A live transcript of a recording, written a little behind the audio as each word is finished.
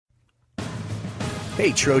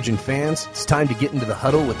Hey, Trojan fans, it's time to get into the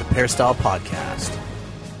huddle with the Peristyle Podcast.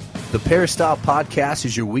 The Peristyle Podcast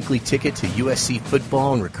is your weekly ticket to USC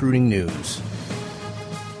football and recruiting news.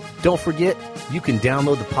 Don't forget, you can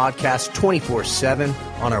download the podcast 24/7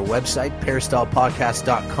 on our website,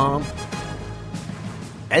 peristylepodcast.com.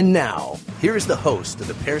 And now, here is the host of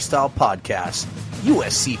the Peristyle Podcast,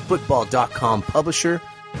 USCFootball.com publisher,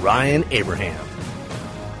 Ryan Abraham.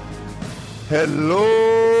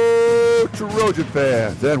 Hello, Trojan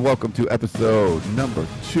fans, and welcome to episode number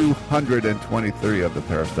 223 of the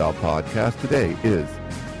Peristyle Podcast. Today is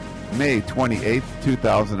May 28th,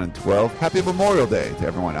 2012. Happy Memorial Day to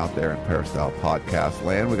everyone out there in Peristyle Podcast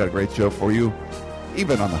land. We got a great show for you,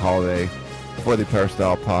 even on the holiday, for the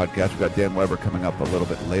Peristyle Podcast. We got Dan Weber coming up a little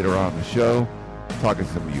bit later on in the show, talking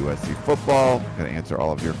some USC football. Going to answer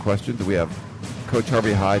all of your questions. We have Coach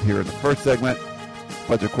Harvey Hyde here in the first segment. A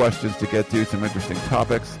bunch of questions to get to, some interesting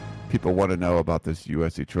topics. People want to know about this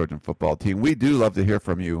USC Trojan football team. We do love to hear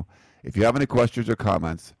from you. If you have any questions or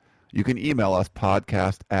comments, you can email us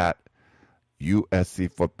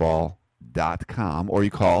podcast@uscfootball.com, or you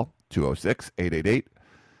call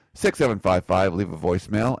 206-888-6755. Leave a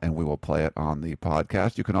voicemail, and we will play it on the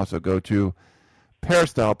podcast. You can also go to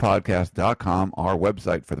peristylepodcast.com, our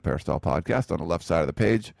website for the Peristyle Podcast, on the left side of the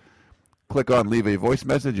page. Click on Leave a Voice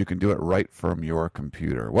Message. You can do it right from your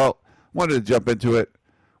computer. Well, wanted to jump into it.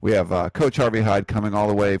 We have Coach Harvey Hyde coming all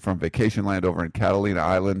the way from vacation land over in Catalina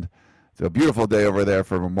Island. It's a beautiful day over there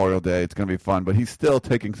for Memorial Day. It's going to be fun, but he's still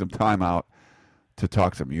taking some time out to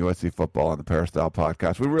talk some USC football on the Peristyle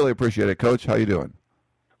Podcast. We really appreciate it. Coach, how you doing?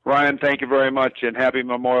 Ryan, thank you very much, and happy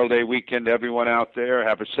Memorial Day weekend to everyone out there.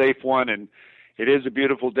 Have a safe one, and it is a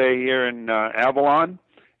beautiful day here in Avalon,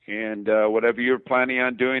 and whatever you're planning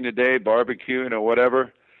on doing today, barbecuing or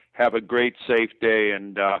whatever, have a great, safe day,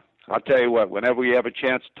 and I'll tell you what, whenever we have a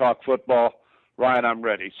chance to talk football, Ryan, I'm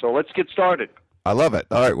ready. So let's get started. I love it.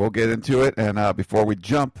 All right, we'll get into it. And before we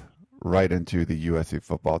jump right into the USC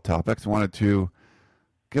football topics, I wanted to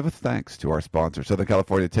give a thanks to our sponsor, Southern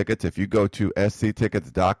California Tickets. If you go to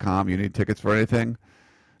sctickets.com, you need tickets for anything.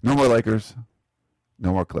 No more Lakers,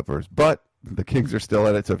 no more Clippers. But the Kings are still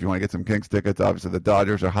at it, so if you want to get some Kings tickets, obviously the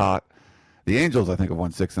Dodgers are hot. The Angels, I think, have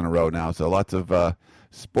won 6 in a row now, so lots of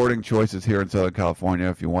sporting choices here in Southern California.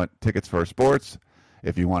 If you want tickets for sports,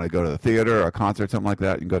 if you want to go to the theater or a concert, something like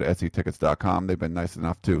that, you can go to sctickets.com. They've been nice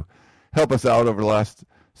enough to help us out over the last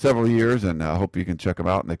several years, and I hope you can check them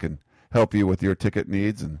out, and they can help you with your ticket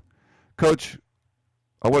needs. And, Coach,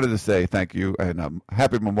 I wanted to say thank you, and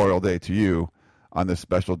happy Memorial Day to you on this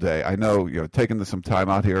special day. I know you're taking some time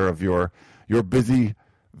out here of your busy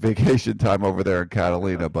vacation time over there in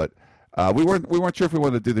Catalina, but we weren't sure if we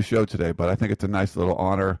wanted to do the show today, but I think it's a nice little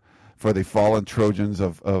honor for the fallen Trojans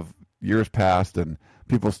of years past, and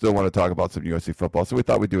people still want to talk about some USC football, so we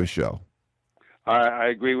thought we'd do a show. I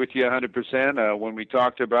agree with you 100%. When we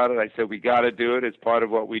talked about it, I said we got to do it. It's part of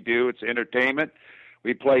what we do. It's entertainment.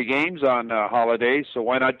 We play games on holidays, so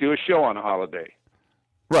why not do a show on a holiday?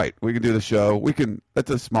 Right. We can do the show. That's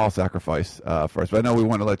a small sacrifice for us, but I know we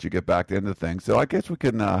want to let you get back into things, so I guess we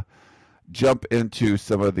can jump into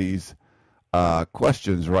some of these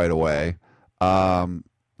questions right away.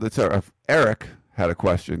 Let's start. Eric had a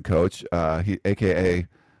question, Coach. He, a.k.a.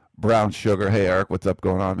 Brown Sugar. Hey, Eric, what's up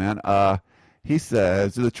going on, man? He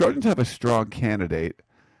says, do the Trojans have a strong candidate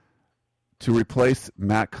to replace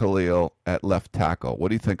Matt Khalil at left tackle? What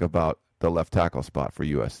do you think about the left tackle spot for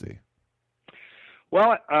USC?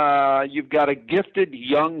 Well, you've got a gifted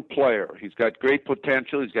young player. He's got great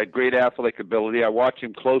potential. He's got great athletic ability. I watched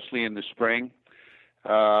him closely in the spring.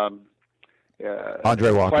 Andre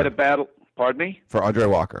Walker. Quite a battle. Pardon me? For Andre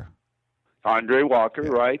Walker. Andre Walker, yeah.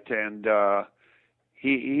 Right, and I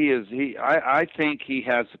think he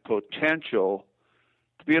has the potential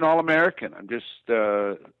to be an All-American. I'm just,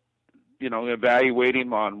 evaluating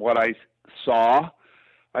him on what I saw.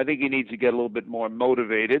 I think he needs to get a little bit more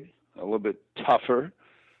motivated, a little bit tougher.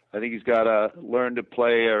 I think he's got to learn to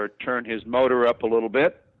play or turn his motor up a little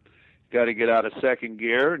bit. He's got to get out of second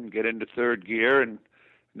gear and get into third gear, and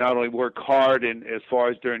not only work hard as far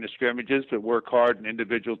as during the scrimmages, but work hard in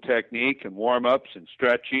individual technique and warm-ups and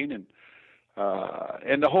stretching and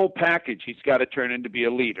the whole package. He's got to turn into be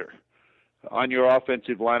a leader. On your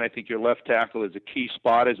offensive line, I think your left tackle is a key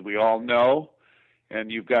spot, as we all know, and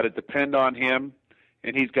you've got to depend on him,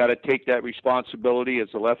 and he's got to take that responsibility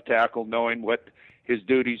as a left tackle, knowing what his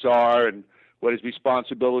duties are and what his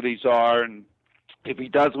responsibilities are. And if he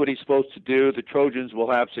does what he's supposed to do, the Trojans will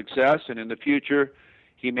have success, and in the future,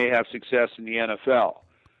 he may have success in the NFL.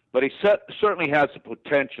 But he certainly has the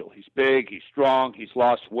potential. He's big, he's strong, he's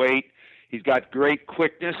lost weight, he's got great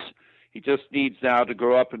quickness, He just needs now to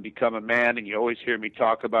grow up and become a man, and you always hear me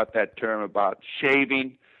talk about that term about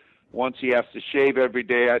shaving. Once he has to shave every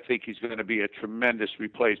day, I think he's going to be a tremendous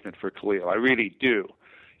replacement for Khalil. I really do.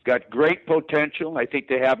 He's got great potential. I think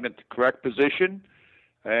they have him at the correct position,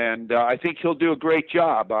 and I think he'll do a great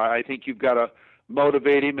job. I think you've got to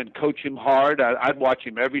motivate him and coach him hard. I'd watch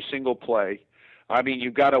him every single play. I mean,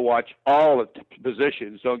 you've got to watch all the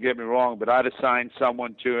positions, don't get me wrong, but I'd assign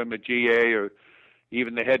someone to him, a GA or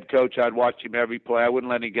even the head coach. I'd watch him every play. I wouldn't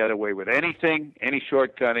let him get away with anything, any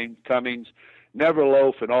shortcomings, never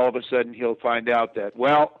loaf, and all of a sudden he'll find out that,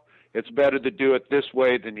 well, it's better to do it this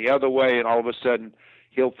way than the other way, and all of a sudden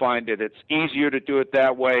he'll find that it's easier to do it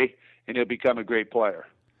that way, and he'll become a great player.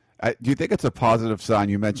 Do you think it's a positive sign?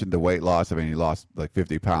 You mentioned the weight loss. I mean, he lost like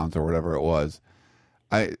 50 pounds or whatever it was.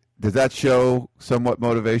 Does that show somewhat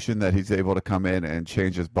motivation that he's able to come in and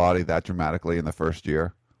change his body that dramatically in the first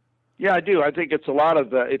year? Yeah, I do. I think it's a lot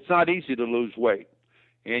of it's not easy to lose weight,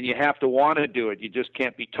 and you have to want to do it. You just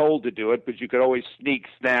can't be told to do it, but you could always sneak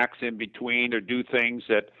snacks in between or do things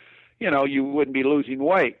that, you wouldn't be losing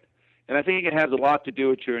weight. And I think it has a lot to do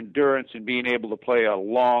with your endurance and being able to play a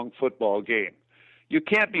long football game. You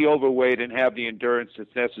can't be overweight and have the endurance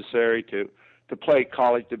that's necessary to play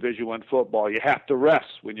college Division I football. You have to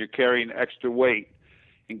rest when you're carrying extra weight.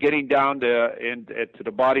 And getting down to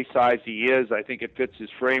the body size he is, I think it fits his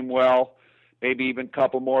frame well. Maybe even a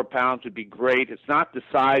couple more pounds would be great. It's not the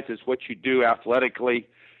size, it's what you do athletically.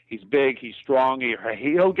 He's big, he's strong.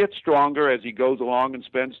 He'll get stronger as he goes along and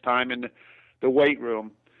spends time in the weight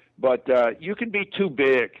room. But you can be too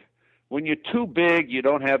big. When you're too big, you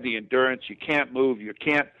don't have the endurance. You can't move. You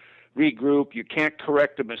can't regroup. You can't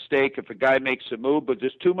correct a mistake if a guy makes a move, but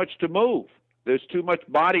there's too much to move. There's too much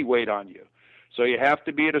body weight on you. So you have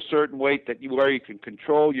to be at a certain weight where you can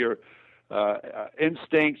control your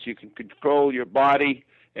instincts, you can control your body,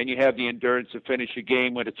 and you have the endurance to finish a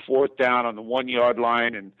game when it's fourth down on the 1-yard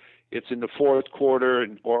line and it's in the fourth quarter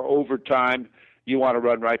or overtime. You want to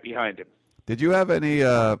run right behind him. Did you have any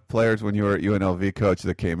players when you were at UNLV coach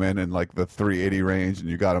that came in like the 380 range and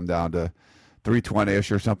you got them down to 320-ish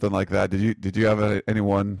or something like that? Did you have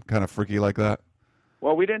anyone kind of freaky like that?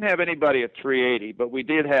 Well, we didn't have anybody at 380, but we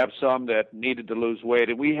did have some that needed to lose weight,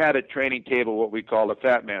 and we had a training table, what we call a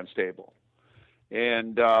fat man's table.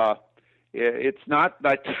 And it's not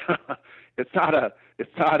that it's not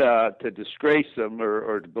to disgrace them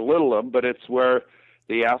or to belittle them, but it's where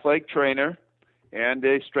the athletic trainer and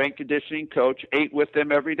the strength conditioning coach ate with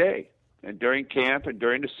them every day. And during camp and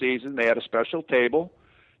during the season, they had a special table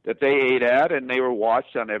that they ate at, and they were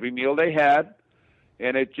watched on every meal they had.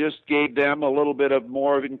 And it just gave them a little bit of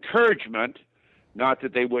more of encouragement, not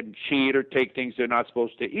that they wouldn't cheat or take things they're not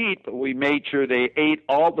supposed to eat, but we made sure they ate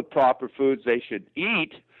all the proper foods they should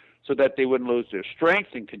eat so that they wouldn't lose their strength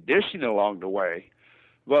and conditioning along the way.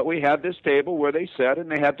 But we had this table where they sat and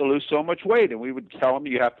they had to lose so much weight, and we would tell them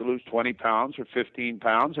you have to lose 20 pounds or 15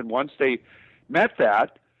 pounds, and once they met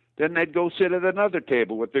that, then they'd go sit at another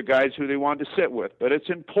table with their guys who they wanted to sit with. But it's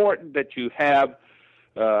important that you have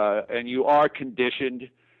and you are conditioned.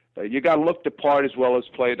 You got to look the part as well as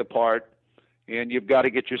play the part, and you've got to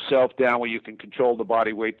get yourself down where you can control the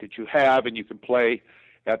body weight that you have, and you can play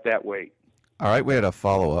at that weight. All right, we had a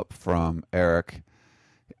follow-up from Eric.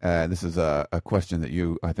 This is a question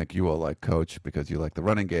that I think you will like, Coach, because you like the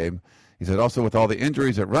running game. He said, also with all the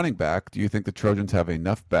injuries at running back, do you think the Trojans have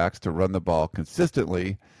enough backs to run the ball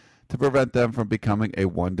consistently to prevent them from becoming a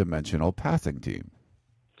one-dimensional passing team?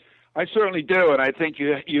 I certainly do, and I think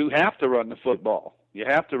you have to run the football. You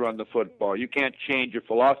have to run the football. You can't change your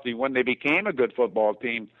philosophy. When they became a good football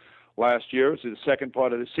team last year, it was the second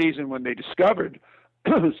part of the season when they discovered,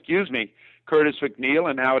 Curtis McNeil,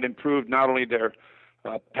 and how it improved not only their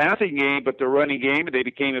passing game but their running game, and they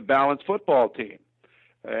became a balanced football team.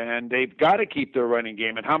 And they've got to keep their running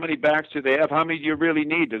game. And how many backs do they have? How many do you really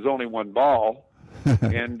need? There's only one ball.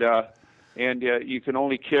 and you can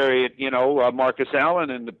only carry it, Marcus Allen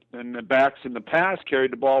and the backs in the past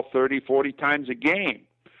carried the ball 30, 40 times a game.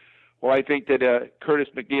 Well, I think that Curtis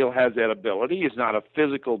McNeil has that ability. He's not a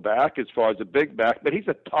physical back as far as a big back, but he's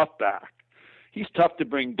a tough back. He's tough to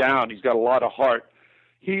bring down. He's got a lot of heart.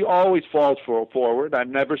 He always falls forward. I've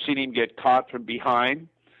never seen him get caught from behind.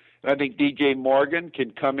 I think DJ Morgan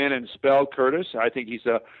can come in and spell Curtis. I think he's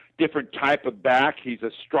a different type of back. He's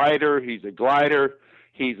a strider. He's a glider.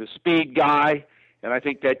 He's a speed guy, and I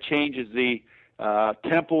think that changes the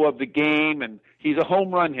tempo of the game, and he's a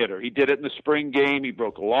home run hitter. He did it in the spring game. He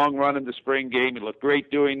broke a long run in the spring game. He looked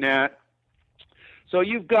great doing that. So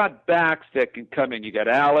you've got backs that can come in. You got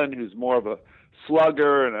Allen, who's more of a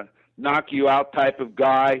slugger and a knock-you-out type of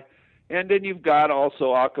guy, And then you've got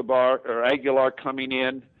also Aguilar coming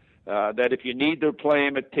in, that if you need to play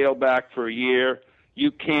him at tailback for a year,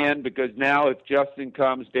 you can, because now if Justin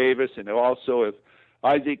comes, Davis, and also if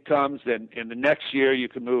Isaac comes, then in the next year you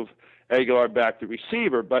can move Aguilar back to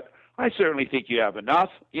receiver. But I certainly think you have enough.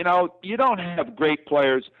 You know, you don't have great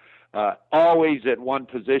players always at one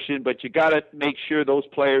position, but you got to make sure those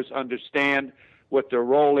players understand what their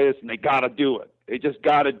role is, and they got to do it. They just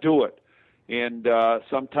got to do it. And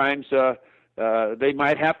sometimes they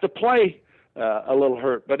might have to play a little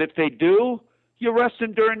hurt. But if they do, you rest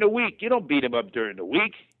them during the week. You don't beat them up during the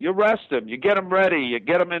week. You rest them. You get them ready. You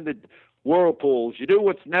get them into whirlpools. You do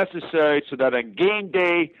what's necessary so that on game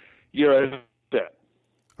day you're a fit.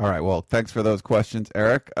 All right. Well, thanks for those questions,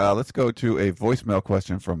 Eric. Let's go to a voicemail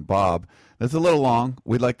question from Bob. That's a little long.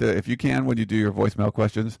 We'd like to, if you can, when you do your voicemail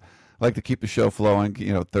questions, like to keep the show flowing,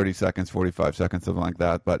 30 seconds, 45 seconds, something like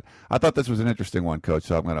that. But I thought this was an interesting one, Coach,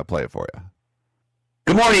 so I'm going to play it for you.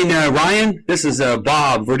 Good morning, Ryan. This is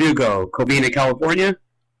Bob Verdugo, Covina, California.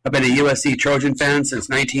 I've been a USC Trojan fan since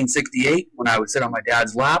 1968 when I would sit on my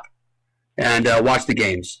dad's lap and watch the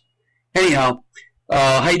games. Anyhow,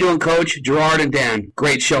 how you doing, Coach? Gerard and Dan,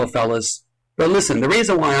 great show, fellas. But listen, the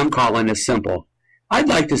reason why I'm calling is simple. I'd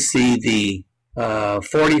like to see the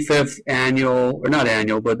 45th annual, or not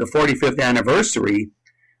annual, but the 45th anniversary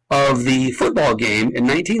of the football game in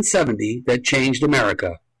 1970 that changed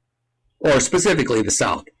America, or specifically the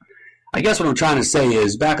South. I guess what I'm trying to say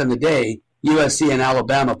is, back in the day, USC and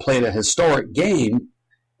Alabama played a historic game,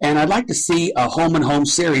 and I'd like to see a home-and-home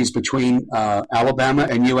series between Alabama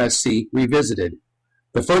and USC revisited.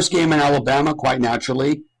 The first game in Alabama, quite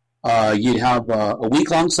naturally, you'd have a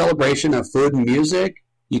week-long celebration of food and music.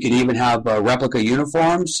 You could even have replica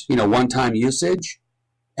uniforms, one-time usage,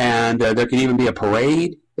 and there could even be a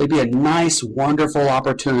parade. It'd be a nice, wonderful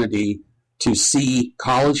opportunity to see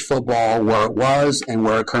college football where it was and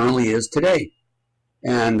where it currently is today.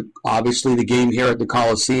 And obviously the game here at the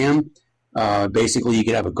Coliseum, basically you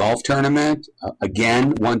could have a golf tournament,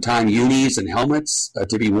 again, one-time unis and helmets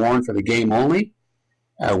to be worn for the game only,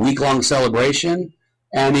 a week-long celebration,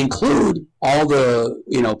 and include all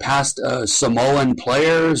the past Samoan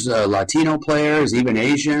players, Latino players, even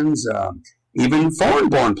Asians, even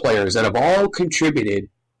foreign-born players that have all contributed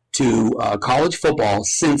to college football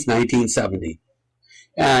since 1970.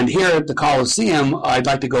 And here at the Coliseum, I'd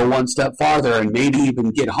like to go one step farther and maybe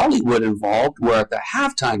even get Hollywood involved, where at the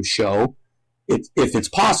halftime show, if it's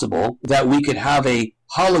possible, that we could have a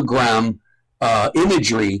hologram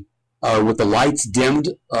imagery with the lights dimmed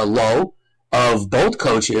low of both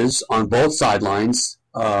coaches on both sidelines,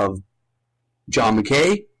 of John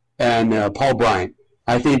McKay and Paul Bryant.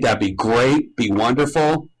 I think that'd be great, be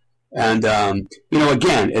wonderful. And,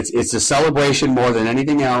 again, it's a celebration more than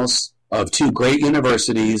anything else of two great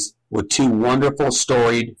universities with two wonderful,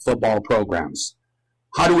 storied football programs.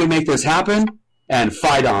 How do we make this happen? And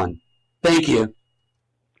fight on. Thank you.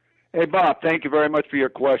 Hey, Bob, thank you very much for your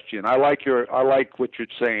question. I like what you're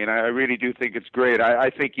saying. I really do think it's great. I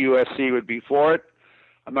think USC would be for it.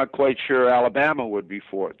 I'm not quite sure Alabama would be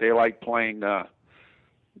for it. They like playing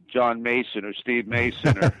John Mason or Steve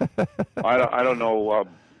Mason or I don't know,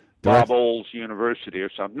 Bob Oles University or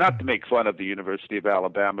something. Not to make fun of the University of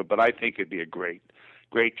Alabama, but I think it'd be a great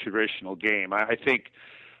traditional game. I think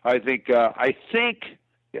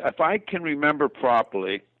if I can remember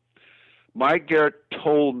properly, Mike Garrett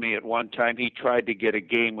told me at one time he tried to get a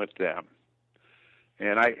game with them,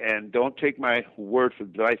 and don't take my word for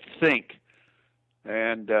it, but I think,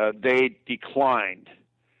 and they declined.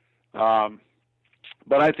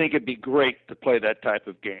 But I think it'd be great to play that type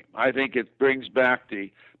of game. I think it brings back the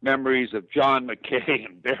memories of John McKay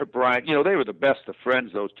and Bear Bryant. They were the best of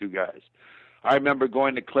friends, those two guys. I remember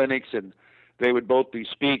going to clinics, and they would both be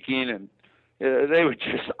speaking, and they were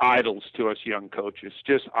just idols to us young coaches,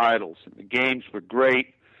 just idols. And the games were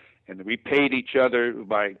great, and we paid each other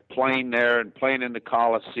by playing there and playing in the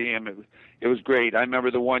Coliseum. It was great. I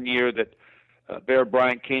remember the one year that Bear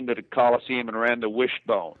Bryant came to the Coliseum and ran the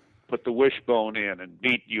wishbone, put the wishbone in and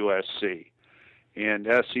beat USC. And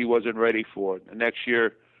SC wasn't ready for it. The next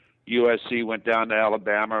year, USC went down to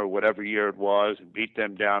Alabama or whatever year it was and beat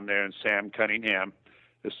them down there, and Sam Cunningham,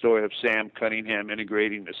 the story of Sam Cunningham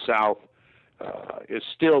integrating the South, is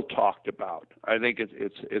still talked about. I think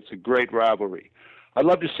it's a great rivalry. I'd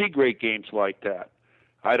love to see great games like that.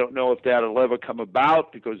 I don't know if that'll ever come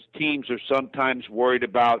about because teams are sometimes worried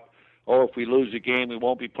about, if we lose a game, we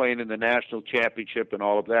won't be playing in the national championship and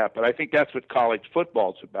all of that. But I think that's what college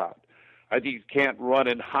football's about. I think you can't run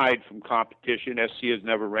and hide from competition. SC has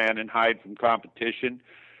never ran and hide from competition.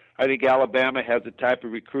 I think Alabama has the type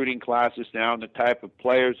of recruiting classes now and the type of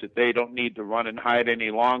players that they don't need to run and hide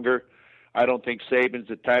any longer. I don't think Saban's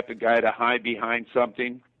the type of guy to hide behind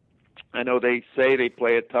something. I know they say they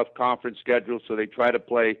play a tough conference schedule, so they try to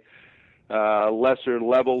play lesser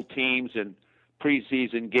level teams and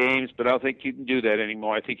preseason games, but I don't think you can do that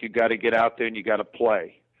anymore. I think you've got to get out there and you got to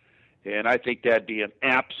play. And I think that'd be an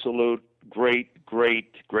absolute great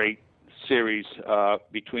series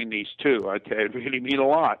between these two. I tell you, it really mean a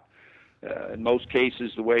lot. In most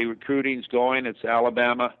cases, the way recruiting's going, it's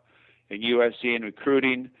Alabama and USC in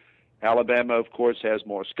recruiting. Alabama, of course, has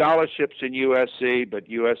more scholarships than USC, but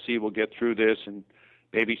USC will get through this, and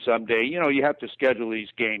maybe someday, you have to schedule these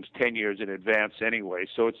games 10 years in advance anyway,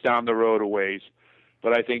 so it's down the road a ways.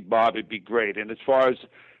 But I think, Bob, it'd be great. And as far as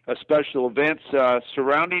special events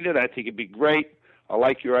surrounding it, I think it'd be great. I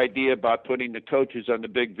like your idea about putting the coaches on the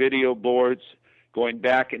big video boards, going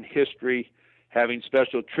back in history, having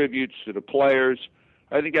special tributes to the players.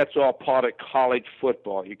 I think that's all part of college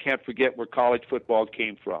football. You can't forget where college football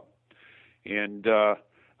came from. And I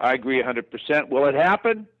agree 100%. Will it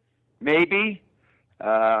happen? Maybe.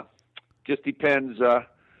 Just depends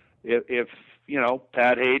if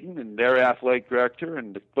Pat Hayden and their athletic director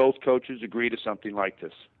and both coaches agree to something like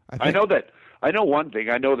this. I know one thing.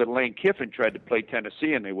 I know that Lane Kiffin tried to play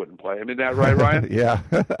Tennessee and they wouldn't play him. Isn't that right, Ryan? Yeah.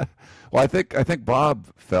 Well, I think Bob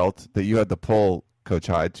felt that you had to pull Coach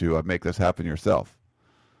Hyde to make this happen yourself.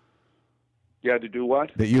 You had to do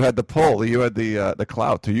what? That you had the pull. That you had the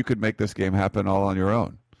clout, so you could make this game happen all on your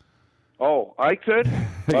own. Oh, I could?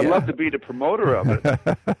 I'd love to be the promoter of it.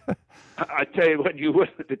 I tell you what,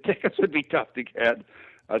 the tickets would be tough to get.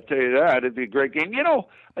 I'll tell you that. It'd be a great game.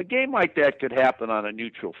 A game like that could happen on a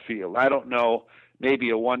neutral field. I don't know,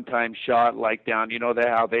 maybe a one-time shot like down,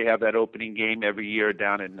 how they have that opening game every year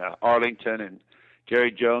down in Arlington and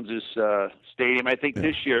Jerry Jones's stadium. I think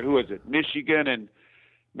this year, who is it? Michigan and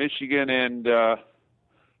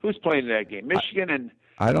who's playing that game? Michigan and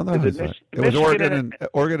I don't know. It was Oregon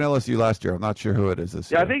LSU last year. I'm not sure who it is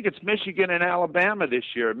this year. I think it's Michigan and Alabama this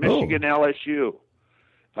year. Michigan LSU.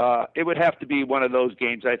 It would have to be one of those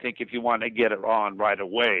games, I think, if you want to get it on right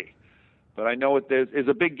away. But I know there's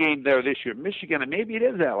a big game there this year. Michigan, and maybe it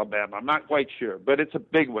is Alabama. I'm not quite sure. But it's a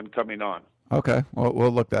big one coming on. Okay. Well,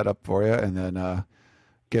 we'll look that up for you and then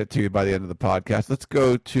get it to you by the end of the podcast. Let's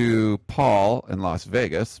go to Paul in Las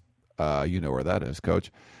Vegas. You know where that is,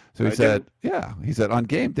 Coach. So he said, on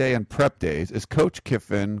game day and prep days, is Coach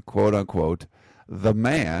Kiffin, quote unquote, the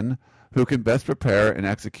man who can best prepare and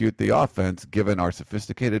execute the offense given our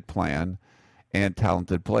sophisticated plan and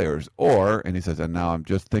talented players? Or, and he says, and now I'm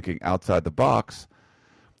just thinking outside the box,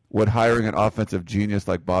 would hiring an offensive genius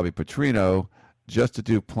like Bobby Petrino just to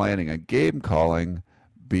do planning and game calling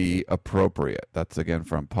be appropriate? That's again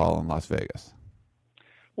from Paul in Las Vegas.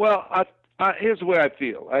 Well, here's the way I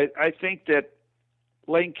feel. I think that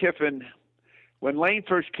Lane Kiffin, when Lane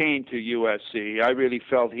first came to USC, I really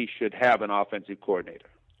felt he should have an offensive coordinator.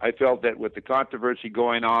 I felt that with the controversy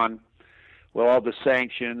going on, with all the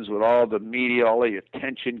sanctions, with all the media, all the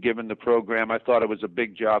attention given the program, I thought it was a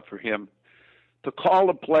big job for him to call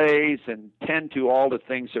the plays and tend to all the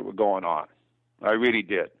things that were going on. I really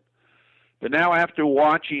did. But now after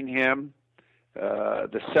watching him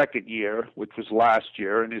the second year, which was last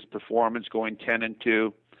year, and his performance going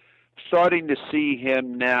 10-2, starting to see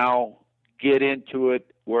him now get into it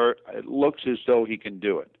where it looks as though he can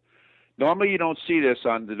do it. Normally you don't see this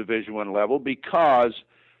on the Division I level because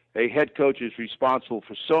a head coach is responsible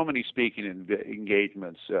for so many speaking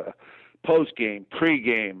engagements, post-game,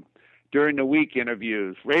 pre-game, during the week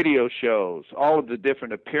interviews, radio shows, all of the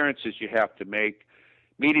different appearances you have to make,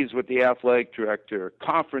 meetings with the athletic director,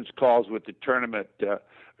 conference calls with the tournament,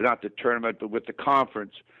 not the tournament, but with the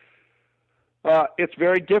conference. It's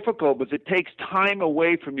very difficult because it takes time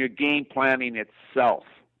away from your game planning itself.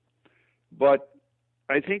 But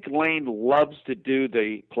I think Lane loves to do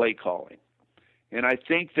the play calling. And I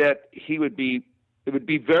think that it would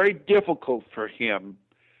be very difficult for him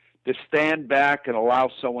to stand back and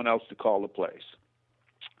allow someone else to call the plays.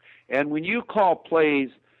 And when you call plays,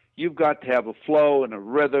 you've got to have a flow and a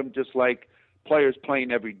rhythm, just like players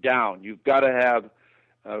playing every down. You've got to have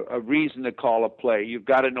a reason to call a play. You've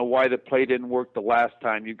got to know why the play didn't work the last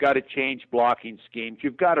time. You've got to change blocking schemes.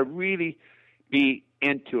 You've got to really be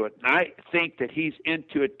into it. And I think that he's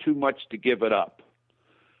into it too much to give it up.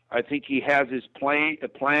 I think he has his plan.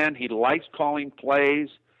 He likes calling plays.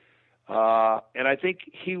 And I think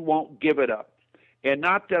he won't give it up. And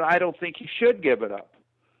not that I don't think he should give it up.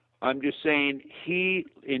 I'm just saying he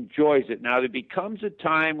enjoys it. Now, there becomes a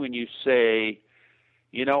time when you say,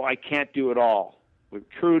 I can't do it all.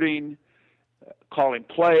 Recruiting, calling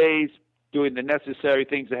plays, doing the necessary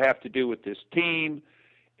things that have to do with this team,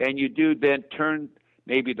 and you do then turn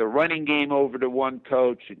maybe the running game over to one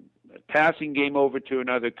coach and the passing game over to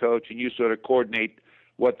another coach, and you sort of coordinate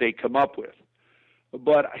what they come up with.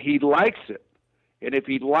 But he likes it. And if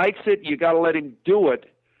he likes it, you got to let him do it,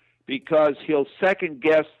 because he'll second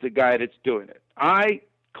guess the guy that's doing it. I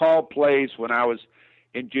called plays when I was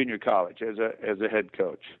in junior college as a head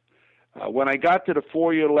coach. When I got to the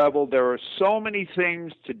 4-year level, there were so many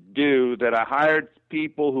things to do that I hired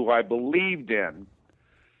people who I believed in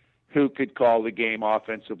who could call the game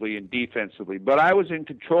offensively and defensively. But I was in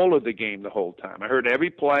control of the game the whole time. I heard every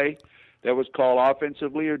play that was called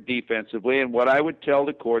offensively or defensively, and what I would tell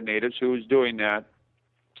the coordinators who was doing that,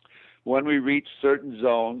 when we reached certain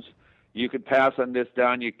zones, you could pass on this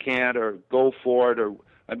down, you can't, or go for it, or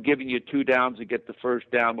I'm giving you 2 downs to get the first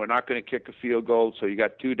down. We're not going to kick a field goal, so you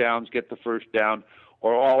got 2 downs, get the first down,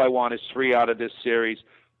 or all I want is 3 out of this series.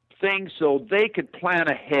 Things so they could plan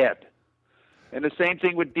ahead. And the same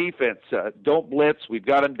thing with defense. Don't blitz. We've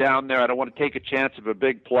got them down there. I don't want to take a chance of a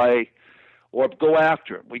big play. Or go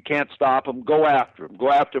after him. We can't stop him. Go after him.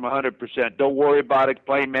 Go after him 100%. Don't worry about it.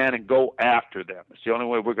 Play man and go after them. It's the only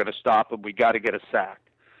way we're going to stop them. We got to get a sack.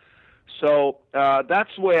 So that's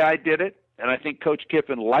the way I did it. And I think Coach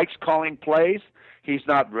Kiffin likes calling plays. He's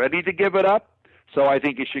not ready to give it up, so I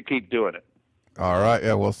think he should keep doing it. All right,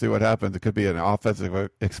 yeah, we'll see what happens. It could be an offensive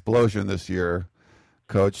explosion this year,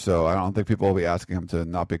 Coach, so I don't think people will be asking him to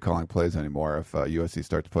not be calling plays anymore if USC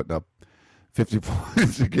starts putting up 50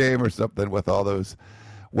 points a game or something with all those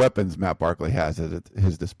weapons Matt Barkley has at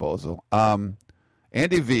his disposal.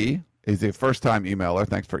 Andy V is a first-time emailer.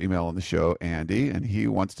 Thanks for emailing the show, Andy, and he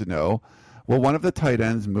wants to know, will one of the tight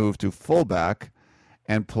ends move to fullback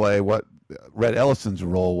and play what Red Ellison's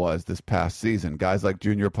role was this past season? Guys like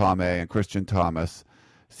Junior Palme and Christian Thomas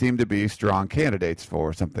seem to be strong candidates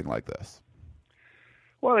for something like this.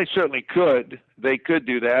 Well, they certainly could. They could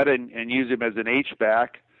do that and use him as an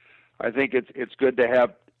H-back. I think it's good to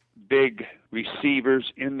have big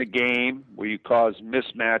receivers in the game where you cause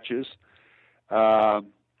mismatches.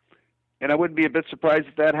 And I wouldn't be a bit surprised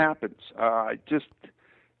if that happens. I just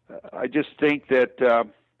think that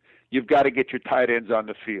you've got to get your tight ends on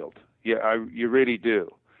the field. Yeah, you really do.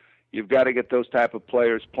 You've got to get those type of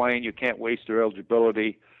players playing. You can't waste their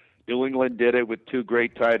eligibility. New England did it with 2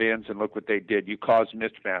 great tight ends, and look what they did. You caused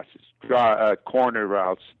mismatches, corner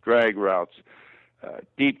routes, drag routes,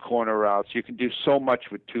 deep corner routes. You can do so much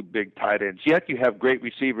with 2 big tight ends. Yet you have great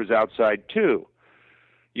receivers outside, too.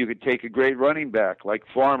 You could take a great running back like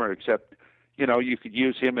Farmer, except, you could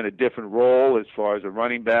use him in a different role as far as a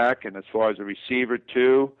running back and as far as a receiver,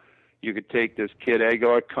 too. You could take this kid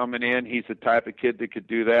Aguilar coming in. He's the type of kid that could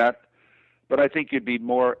do that. But I think you'd be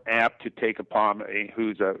more apt to take a Palme,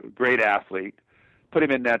 who's a great athlete, put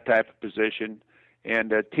him in that type of position,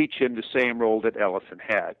 and teach him the same role that Ellison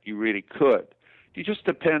had. You really could. It just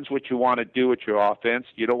depends what you want to do with your offense.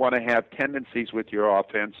 You don't want to have tendencies with your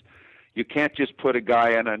offense. You can't just put a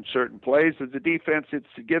guy in on certain plays. As the defense, it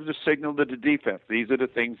gives a signal to the defense. These are the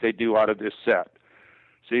things they do out of this set.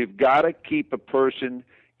 So you've got to keep a person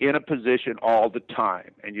in a position all the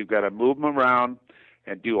time, and you've got to move them around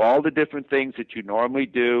and do all the different things that you normally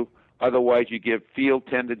do. Otherwise, you give field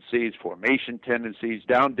tendencies, formation tendencies,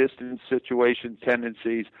 down distance situation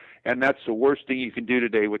tendencies, and that's the worst thing you can do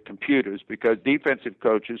today with computers, because defensive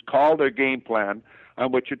coaches call their game plan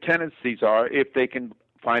on what your tendencies are if they can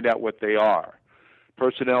find out what they are,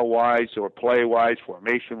 personnel-wise or play-wise,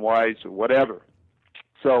 formation-wise, or whatever.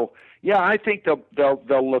 So, yeah, I think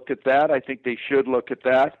they'll look at that. I think they should look at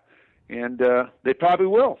that, and they probably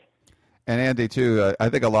will. And Andy, too, I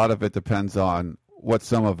think a lot of it depends on what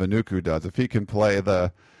Soma Vanuku does. If he can play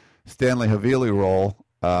the Stanley Havili role,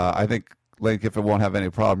 I think Lane Kiffin won't have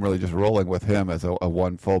any problem really just rolling with him as a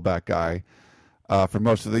one fullback guy for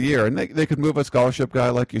most of the year. And they could move a scholarship guy,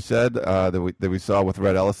 like you said, that we saw with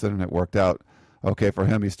Red Ellison, and it worked out okay for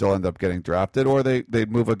him. He still ended up getting drafted. Or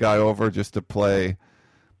they'd move a guy over just to play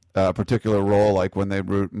a particular role, like when they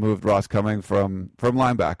moved Ross Cumming from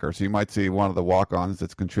linebacker. So you might see one of the walk-ons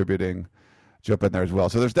that's contributing jump in there as well.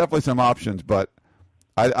 So there's definitely some options, but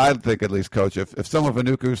I think at least, Coach, if Soma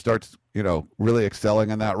Vanuku starts, really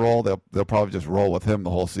excelling in that role, they'll probably just roll with him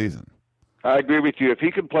the whole season. I agree with you. If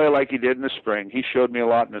he can play like he did in the spring, he showed me a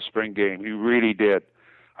lot in the spring game. He really did.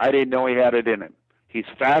 I didn't know he had it in him. He's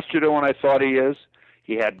faster than what I thought he is.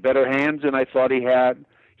 He had better hands than I thought he had.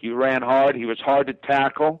 He ran hard. He was hard to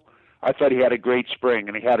tackle. I thought he had a great spring,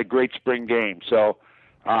 and he had a great spring game. So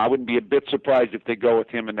I wouldn't be a bit surprised if they go with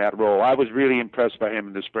him in that role. I was really impressed by him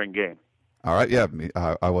in the spring game. All right, yeah,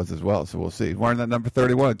 I was as well, so we'll see. He's wearing that number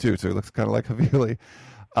 31, too, so he looks kind of like Havili.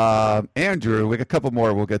 Andrew, we got a couple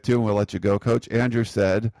more we'll get to, and we'll let you go, Coach. Andrew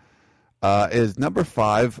said, is number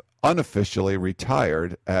 5 unofficially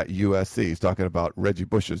retired at USC? He's talking about Reggie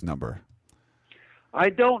Bush's number. I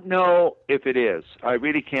don't know if it is. I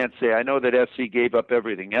really can't say. I know that SC gave up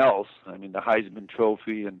everything else. I mean, the Heisman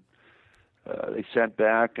Trophy, and they sent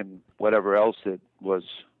back, and whatever else that was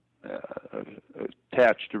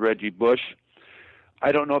attached to Reggie Bush.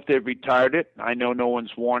 I don't know if they've retired it. I know no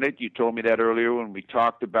one's worn it. You told me that earlier when we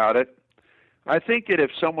talked about it. I think that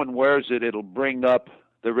if someone wears it, it'll bring up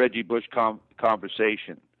the Reggie Bush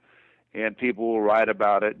conversation, and people will write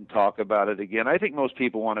about it and talk about it again. I think most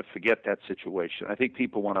people want to forget that situation. I think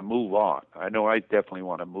people want to move on. I know I definitely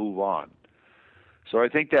want to move on. So I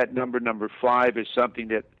think that number 5 is something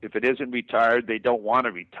that if it isn't retired, they don't want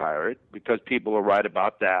to retire it because people will write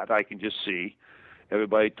about that. I can just see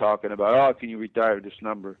everybody talking about, oh, can you retire this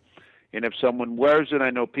number? And if someone wears it,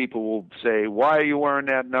 I know people will say, why are you wearing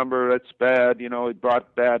that number? That's bad. It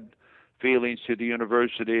brought bad feelings to the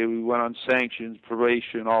university. We went on sanctions,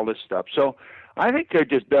 probation, all this stuff. So I think they're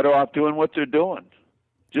just better off doing what they're doing.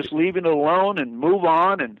 Just leaving it alone and move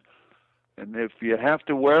on. And if you have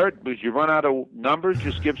to wear it because you run out of numbers,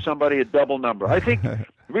 just give somebody a double number. I think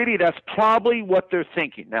really that's probably what they're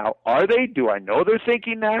thinking. Now, are they? Do I know they're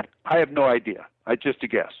thinking that? I have no idea. It's just a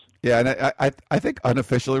guess. Yeah, and I think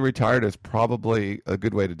unofficially retired is probably a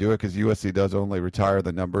good way to do it because USC does only retire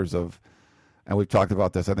the numbers of, and we've talked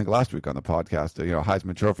about this, I think, last week on the podcast,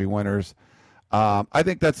 Heisman Trophy winners. I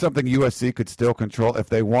think that's something USC could still control if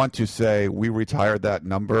they want to say we retired that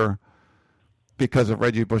number because of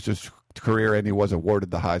Reggie Bush's career and he was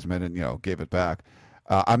awarded the Heisman and, gave it back.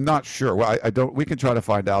 I'm not sure. Well, I don't. We can try to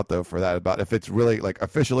find out, though, for that about if it's really like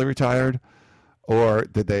officially retired or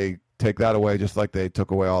did they take that away just like they took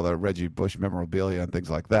away all the Reggie Bush memorabilia and things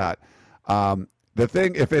like that. The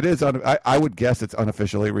thing, if it is, I would guess it's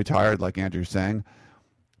unofficially retired, like Andrew's saying.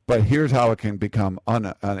 But here's how it can become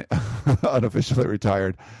unofficially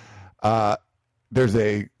retired. There's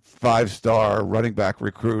a 5-star running back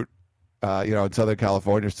recruit, in Southern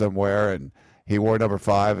California somewhere, and he wore number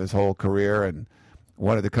 5 his whole career and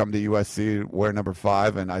wanted to come to USC, wear number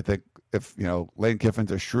 5. And I think if, Lane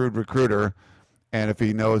Kiffin's a shrewd recruiter, and if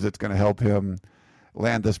he knows it's going to help him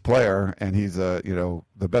land this player, and he's the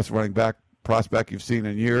best running back prospect you've seen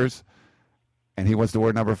in years, and he wants to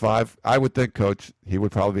wear number 5, I would think, Coach, he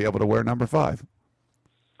would probably be able to wear number 5.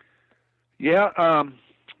 Yeah,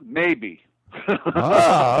 maybe.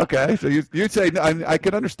 Okay. So you'd say, I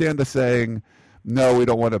can understand the saying, no, we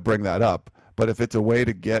don't want to bring that up. But if it's a way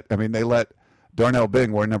to get, they let Darnell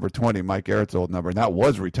Bing wear number 20, Mike Garrett's old number, and that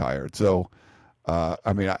was retired. So, I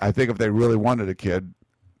think if they really wanted a kid,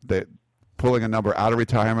 that pulling a number out of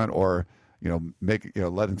retirement or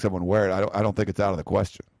letting someone wear it, I don't think it's out of the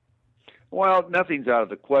question. Well, nothing's out of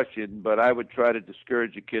the question, but I would try to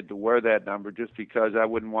discourage a kid to wear that number just because I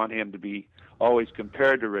wouldn't want him to be always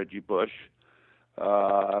compared to Reggie Bush.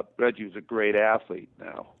 Reggie was a great athlete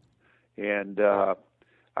now. And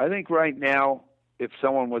I think right now, if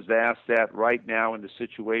someone was to ask that right now in the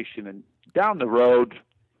situation and down the road,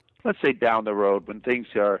 let's say down the road when things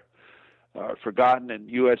are forgotten and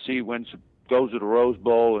USC goes to the Rose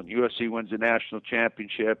Bowl and USC wins the national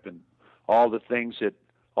championship and all the things that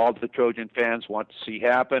all the Trojan fans want to see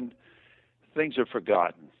happen, things are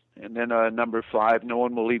forgotten. And then number 5, no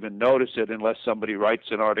one will even notice it unless somebody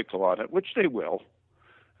writes an article on it, which they will.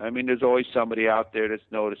 There's always somebody out there that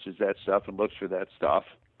notices that stuff and looks for that stuff,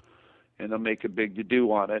 and they'll make a big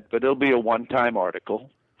to-do on it. But it'll be a one-time article,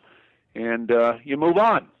 and you move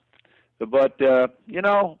on. But, if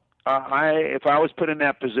I was put in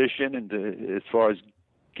that position, and as far as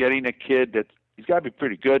getting a kid that he's got to be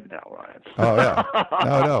pretty good now, Ryan. Oh, yeah.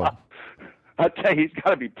 No. I'll tell you, he's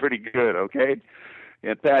got to be pretty good, okay?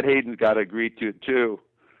 And Pat Hayden's got to agree to it, too.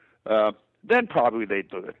 Then probably they'd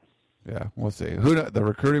do it. Yeah, we'll see. The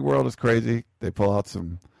recruiting world is crazy. They pull out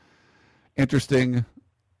some interesting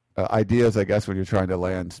ideas, I guess, when you're trying to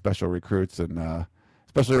land special recruits, and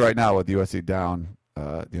especially right now with USC down,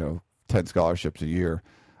 10 scholarships a year.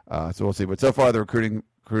 So we'll see. But so far, the recruiting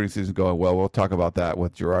season going well. We'll talk about that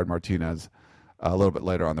with Gerard Martinez a little bit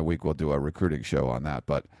later on the week. We'll do a recruiting show on that.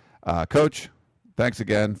 But, Coach, thanks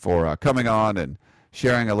again for coming on and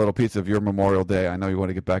sharing a little piece of your Memorial Day. I know you want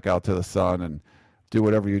to get back out to the sun and do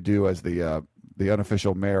whatever you do as the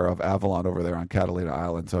unofficial mayor of Avalon over there on Catalina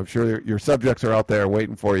Island. So I'm sure your subjects are out there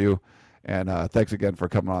waiting for you. And thanks again for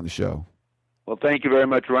coming on the show. Well, thank you very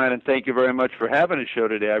much, Ryan, and thank you very much for having a show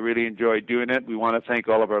today. I really enjoyed doing it. We want to thank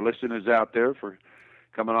all of our listeners out there for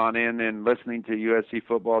coming on in and listening to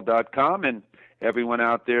USCFootball.com. And everyone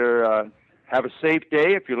out there, have a safe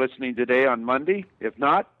day if you're listening today on Monday. If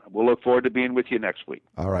not, we'll look forward to being with you next week.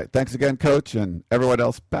 All right. Thanks again, Coach, and everyone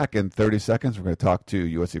else. Back in 30 seconds, we're going to talk to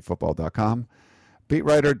USCFootball.com beat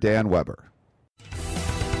writer Dan Weber.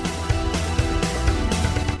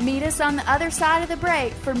 Meet us on the other side of the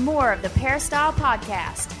break for more of the Peristyle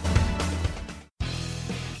Podcast.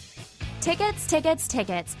 Tickets, tickets,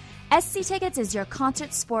 tickets. SC Tickets is your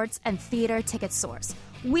concert, sports, and theater ticket source.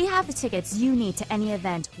 We have the tickets you need to any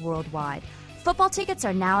event worldwide. Football tickets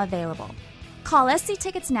are now available. Call SC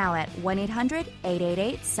Tickets now at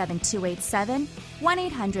 1-800-888-7287,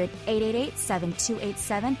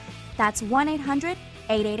 1-800-888-7287. That's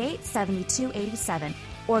 1-800-888-7287.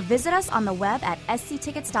 Or visit us on the web at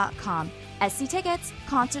sctickets.com. SC Tickets,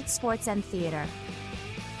 concert, sports, and theater.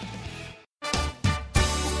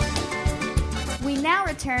 We now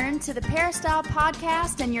return to the Peristyle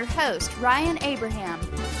Podcast and your host, Ryan Abraham.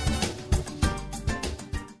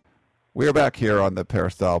 We are back here on the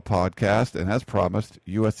Peristyle Podcast, and as promised,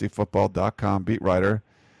 USCFootball.com beat writer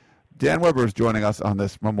Dan Weber is joining us on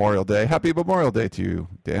this Memorial Day. Happy Memorial Day to you,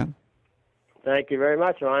 Dan. Thank you very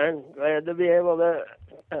much, Ryan. Glad to be able to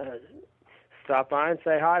stop by and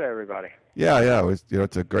say hi to everybody. Yeah. It was,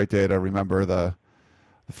 it's a great day to remember the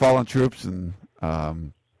fallen troops and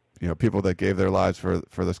people that gave their lives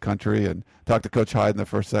for this country. And talked to Coach Hyde in the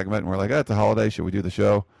first segment, and we're like, it's a holiday. Should we do the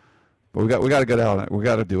show? But we got to get out on it. We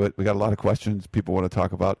got to do it. We got a lot of questions. People want to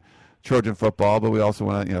talk about Trojan football, but we also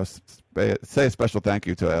want to say a special thank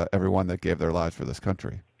you to everyone that gave their lives for this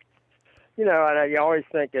country. And you always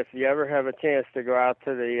think if you ever have a chance to go out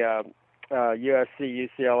to the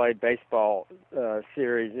USC-UCLA baseball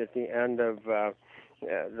series at the end of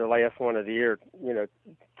the last one of the year,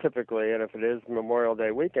 typically, and if it is Memorial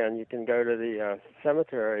Day weekend, you can go to the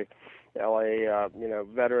cemetery, LA,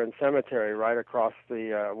 Veteran Cemetery, right across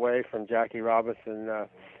the way from Jackie Robinson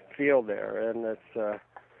Field there, and it's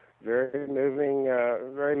very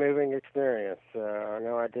moving experience. I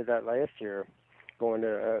know I did that last year, going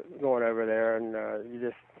over there, and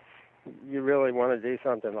you really want to do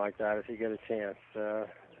something like that if you get a chance.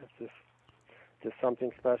 It's just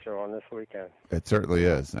something special on this weekend. It certainly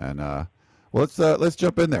is, and let's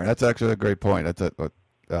jump in there. That's actually a great point. That's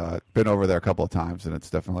been over there a couple of times, and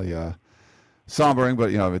it's definitely sombering,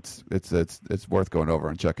 but it's worth going over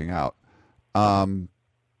and checking out. We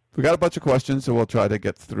got a bunch of questions, so we'll try to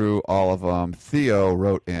get through all of them. Theo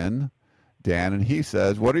wrote in, Dan, and he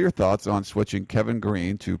says, what are your thoughts on switching Kevin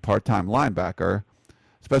Green to part-time linebacker,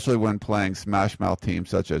 especially when playing smash-mouth teams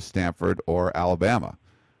such as Stanford or Alabama?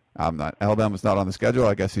 Alabama's not on the schedule.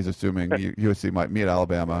 I guess he's assuming USC might meet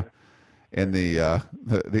Alabama in the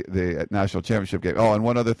national championship game. Oh, and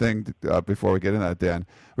one other thing before we get into that, Dan.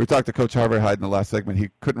 We talked to Coach Harvey Hyde in the last segment. He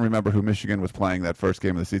couldn't remember who Michigan was playing that first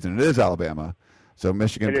game of the season. It is Alabama. So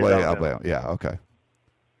Michigan play Alabama. Yeah, okay.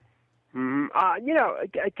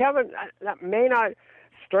 Kevin, that may not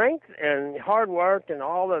strength and hard work and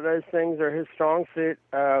all of those things are his strong suit.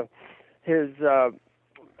 His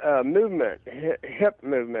movement, hip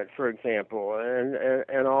movement, for example,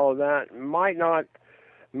 and all of that might not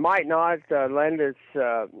lend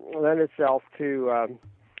itself to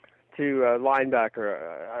linebacker.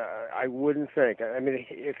 I wouldn't think. I mean,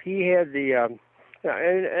 if he had the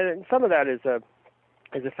and some of that is a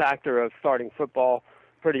factor of starting football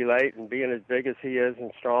pretty late and being as big as he is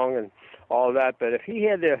and strong and all of that. But if he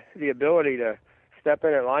had the ability to step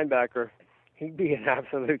in at linebacker, he'd be an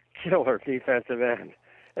absolute killer defensive end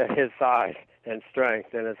at his size and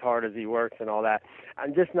strength and as hard as he works and all that.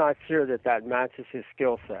 I'm just not sure that matches his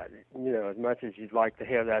skill set. As much as you'd like to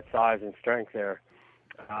have that size and strength there,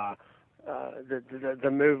 the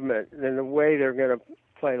movement and the way they're going to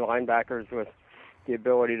play linebackers with the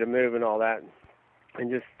ability to move and all that,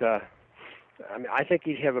 and just I think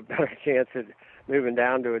he'd have a better chance at moving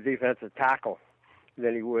down to a defensive tackle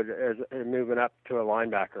than he would as moving up to a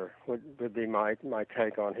linebacker. Would be my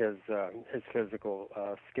take on his physical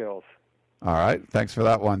skills. All right, thanks for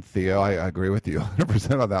that one, Theo. I agree with you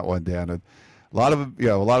 100% on that one, Dan. A lot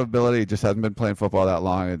of ability. He just hasn't been playing football that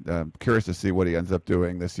long. And I'm curious to see what he ends up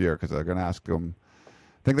doing this year because they're going to ask him. I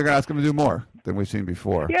think they're going to ask him to do more than we've seen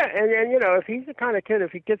before. Yeah, and if he's the kind of kid,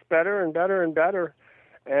 if he gets better and better and better,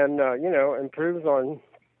 and improves on,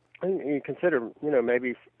 you consider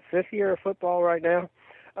maybe fifth year of football right now.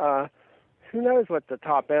 Who knows what the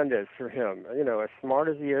top end is for him? As smart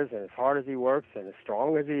as he is, and as hard as he works, and as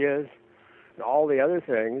strong as he is, and all the other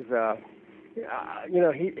things.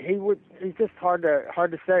 He's just hard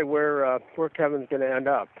to say where Kevin's going to end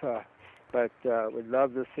up. But we'd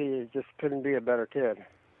love to see. He just couldn't be a better kid.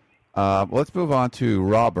 Let's move on to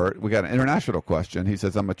Robert. We got an international question. He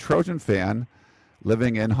says, I'm a Trojan fan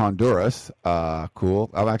living in Honduras. Cool.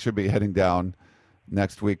 I'll actually be heading down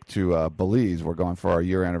next week to Belize. We're going for our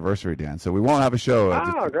year anniversary, Dan. So we won't have a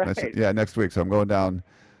show. Great. Next week. So I'm going down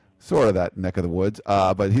sort of that neck of the woods.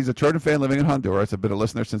 But he's a Trojan fan living in Honduras. I've been a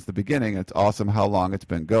listener since the beginning. It's awesome how long it's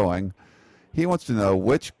been going. He wants to know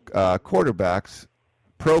which pro quarterbacks,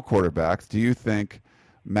 do you think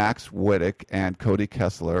Max Wittek and Cody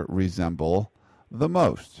Kessler resemble the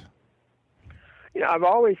most? I've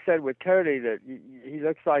always said with Cody that he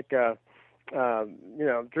looks like Drew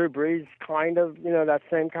Brees, kind of, that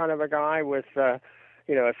same kind of a guy with,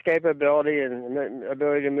 escapability and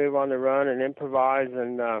ability to move on the run and improvise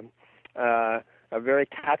and a very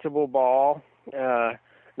catchable ball.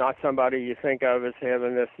 Not somebody you think of as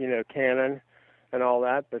having this, cannon and all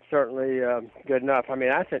that, but certainly good enough. I mean,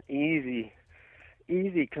 that's an easy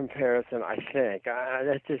comparison, I think.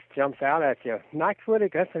 That just jumps out at you. Max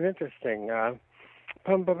Wittek, that's an interesting.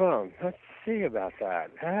 Let's see about that.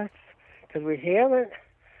 That's because we haven't.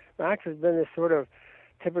 Max has been this sort of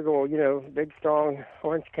typical, big, strong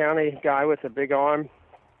Orange County guy with a big arm.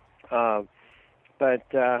 But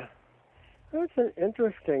that's an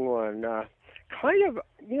interesting one. Kind of,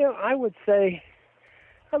 I would say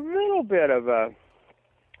a little bit of a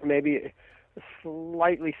maybe a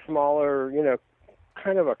slightly smaller,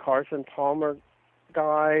 kind of a Carson Palmer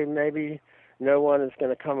guy. Maybe no one is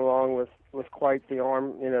going to come along with quite the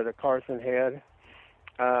arm, that Carson had.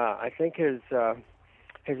 I think his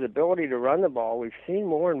ability to run the ball, we've seen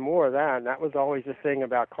more and more of that, and that was always the thing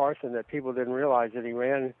about Carson that people didn't realize, that he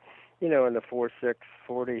ran, in the 4.6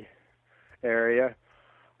 40 area,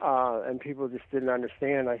 and people just didn't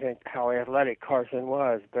understand, I think, how athletic Carson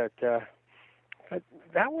was. But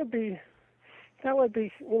that would be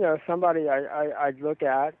somebody I'd look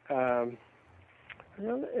at.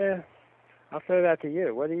 I'll throw that to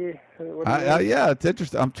you. What do you yeah, it's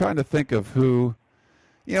interesting. I'm trying to think of who.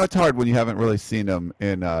 It's hard when you haven't really seen them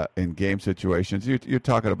in game situations. You're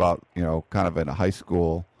talking about kind of in a high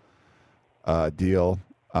school deal.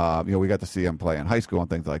 We got to see him play in high school and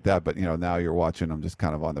things like that. But now you're watching him just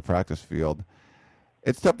kind of on the practice field.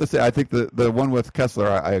 It's tough to say. I think the one with Kessler,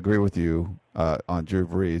 I agree with you on Drew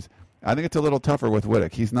Brees. I think it's a little tougher with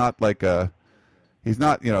Wittek. He's not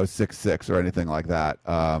 6'6" or anything like that.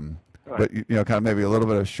 Right. But kind of maybe a little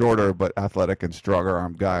bit of shorter but athletic and stronger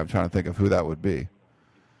armed guy. I'm trying to think of who that would be.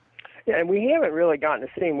 Yeah, and we haven't really gotten a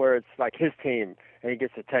scene where it's like his team and he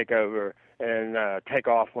gets to take over and take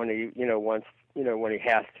off when he wants, when he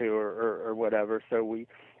has to or whatever. So we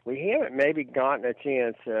haven't maybe gotten a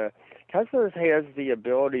chance. Kessler has the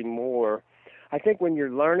ability more. I think when you're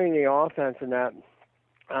learning the offense and that,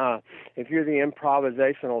 if you're the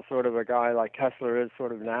improvisational sort of a guy like Kessler is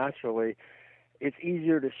sort of naturally, it's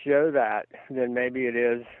easier to show that than maybe it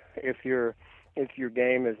is if your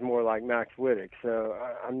game is more like Max Wittek. So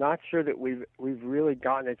I'm not sure that we've really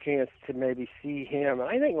gotten a chance to maybe see him. And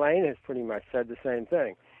I think Lane has pretty much said the same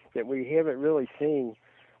thing, that we haven't really seen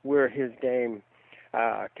where his game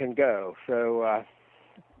can go. So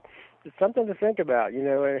it's something to think about, and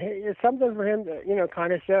it's something for him to,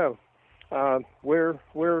 kind of show where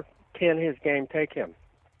can his game take him.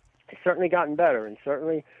 He's certainly gotten better and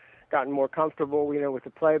certainly gotten more comfortable, with the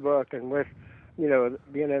playbook and with,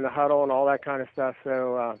 being in the huddle and all that kind of stuff.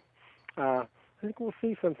 So I think we'll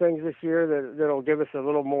see some things this year that'll give us a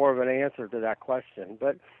little more of an answer to that question.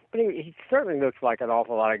 But he certainly looks like an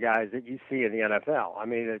awful lot of guys that you see in the NFL. I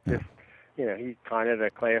mean, it just, he's kind of the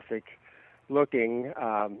classic looking,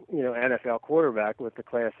 NFL quarterback with the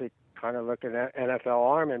classic kind of looking NFL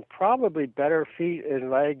arm and probably better feet and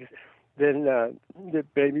legs than that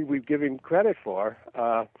maybe we give him credit for.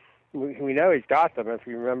 We know he's got them. If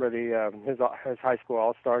you remember his high school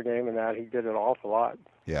All-Star game and that, he did an awful lot.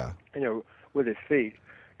 Yeah. With his feet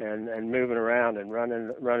and moving around and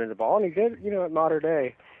running the ball. And he did, at modern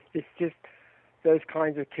day. It's just those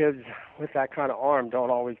kinds of kids with that kind of arm don't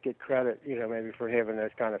always get credit, maybe for having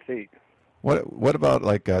those kind of feet. What about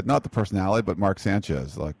not the personality, but Mark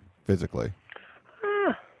Sanchez, physically?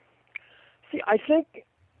 See, I think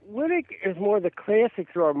Wittek is more the classic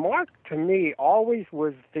thrower. Mark, to me, always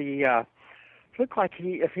was the looked like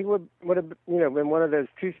if he would have been one of those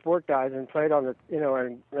two sport guys and played on the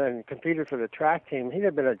and competed for the track team, he'd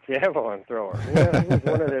have been a javelin thrower. He was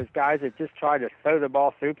one of those guys that just tried to throw the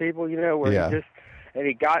ball through people. He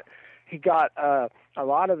got a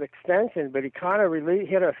lot of extension, but he kind of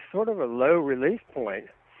hit a sort of a low release point,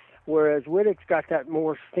 whereas Wittek's got that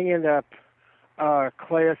more stand-up.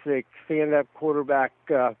 Classic stand-up quarterback,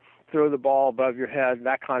 throw the ball above your head,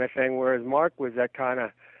 that kind of thing, whereas Mark was that kind of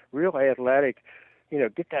real athletic,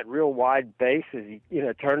 get that real wide base as he,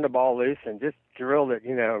 turned the ball loose and just drilled it,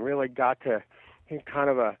 really got to kind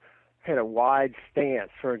of had a wide stance,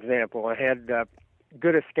 for example, and had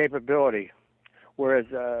good escapability. Whereas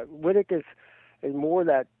Wittek is more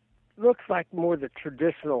that, looks like more the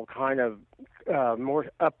traditional kind of more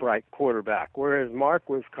upright quarterback, whereas Mark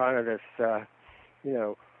was kind of this,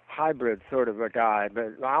 hybrid sort of a guy.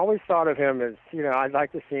 But I always thought of him as, I'd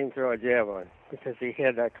like to see him throw a javelin because he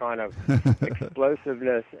had that kind of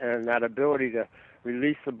explosiveness and that ability to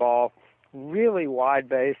release the ball really wide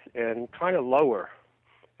base and kind of lower.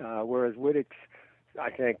 Whereas Wittek's, I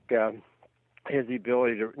think, has the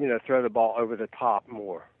ability to, throw the ball over the top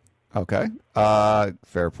more. Okay.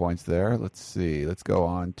 Fair points there. Let's see. Let's go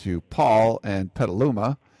on to Paul and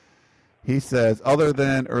Petaluma. He says, other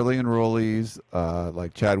than early enrollees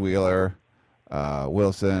like Chad Wheeler,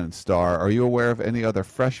 Wilson, and Starr, are you aware of any other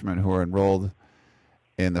freshmen who are enrolled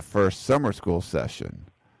in the first summer school session?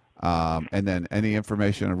 And then any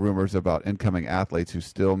information or rumors about incoming athletes who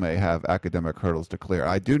still may have academic hurdles to clear?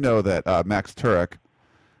 I do know that Max Turek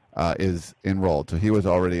is enrolled, so he was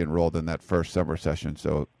already enrolled in that first summer session.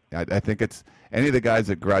 So I think it's any of the guys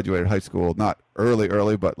that graduated high school, not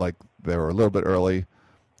early, but like they were a little bit early.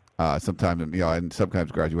 Sometimes, and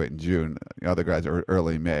sometimes graduate in June. Other guys are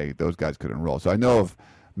early May. Those guys could enroll. So I know of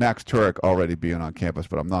Max Turek already being on campus,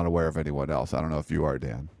 but I'm not aware of anyone else. I don't know if you are,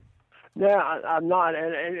 Dan. No, I'm not,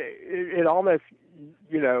 and it almost,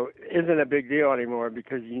 isn't a big deal anymore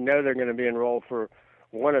because they're going to be enrolled for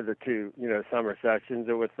one of the two, summer sessions,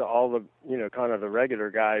 and with all the, kind of the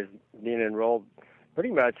regular guys being enrolled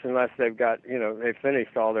pretty much unless they've got, they've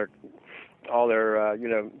finished all their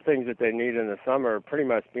things that they need in the summer, pretty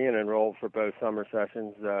much being enrolled for both summer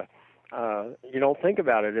sessions. You don't think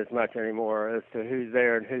about it as much anymore as to who's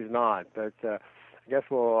there and who's not. But I guess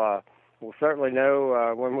we'll certainly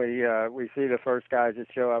know when we see the first guys that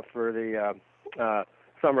show up for the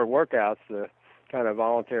summer workouts, the kind of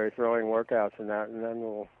voluntary throwing workouts and that, and then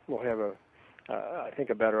we'll have I think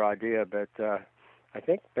a better idea. But I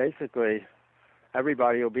think basically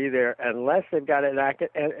everybody will be there unless they've got an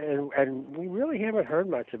and we really haven't heard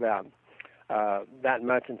much about that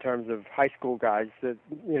much in terms of high school guys that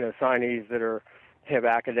signees that have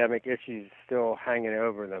academic issues still hanging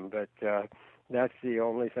over them. But that's the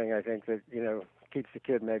only thing I think that keeps the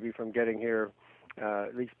kid maybe from getting here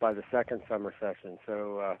at least by the second summer session.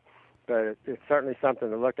 So, but it's certainly something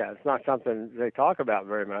to look at. It's not something they talk about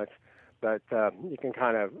very much, but you can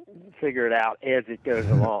kind of figure it out as it goes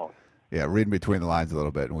along. Yeah, reading between the lines a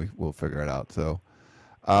little bit, and we'll figure it out. So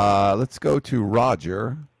let's go to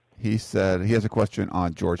Roger. He said he has a question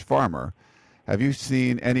on George Farmer. Have you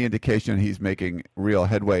seen any indication he's making real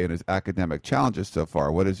headway in his academic challenges so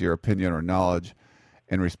far? What is your opinion or knowledge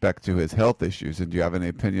in respect to his health issues? And do you have any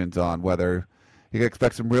opinions on whether you can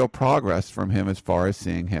expect some real progress from him as far as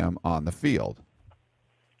seeing him on the field?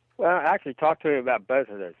 Well, I actually talked to him about both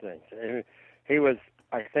of those things. And he was,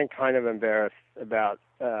 I think, kind of embarrassed about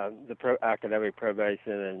the academic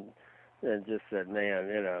probation and just said, man,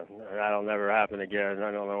 that'll never happen again.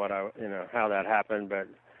 I don't know how that happened, but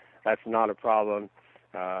that's not a problem.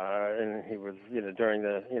 And he was, during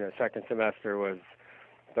the, second semester was,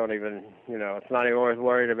 don't even, it's not even worth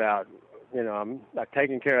worried about. I'm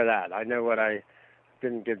taking care of that. I know what I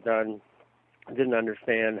didn't get done, didn't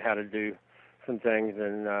understand how to do some things.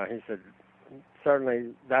 And he said,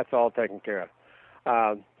 certainly that's all taken care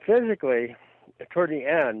of. Physically, toward the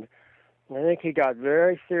end, I think he got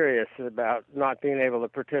very serious about not being able to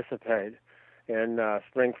participate in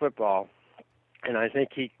spring football. And I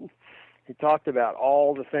think he talked about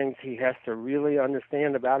all the things he has to really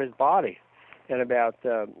understand about his body and about,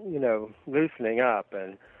 loosening up.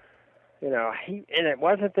 And, and it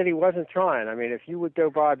wasn't that he wasn't trying. I mean, if you would go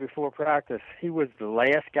by before practice, he was the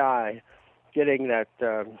last guy getting that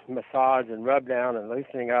massage and rub down and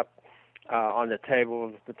loosening up on the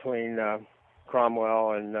tables between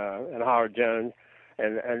Cromwell and Howard Jones,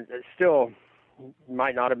 and it still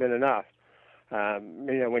might not have been enough.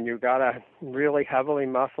 When you've got a really heavily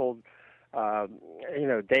muscled,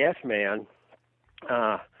 dash man,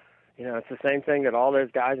 it's the same thing that all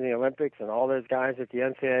those guys in the Olympics and all those guys at the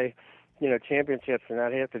NCAA, championships and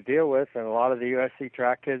that have to deal with, and a lot of the USC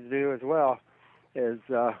track kids do as well, is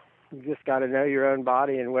you just got to know your own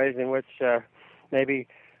body in ways in which maybe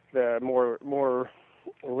the more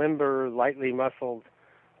limber, lightly muscled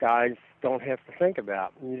guys don't have to think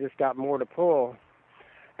about. You just got more to pull.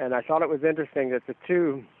 And I thought it was interesting that the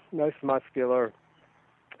two most muscular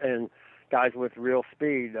and guys with real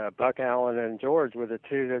speed, Buck Allen and George, were the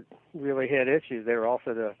two that really had issues. They were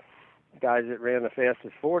also the guys that ran the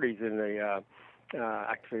fastest 40s in the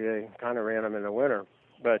Actually, they kind of ran them in the winter,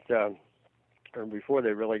 but or before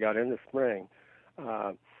they really got into spring.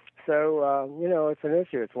 So it's an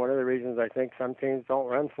issue. It's one of the reasons I think some teams don't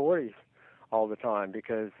run 40s all the time,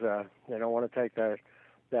 because they don't want to take that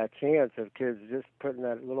chance of kids just putting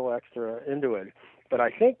that little extra into it. But I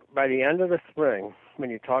think by the end of the spring, when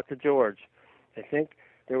you talk to George, I think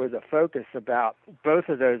there was a focus about both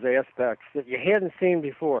of those aspects that you hadn't seen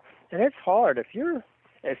before. And it's hard. If you're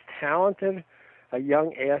as talented a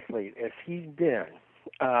young athlete as he's been,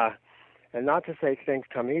 and not to say things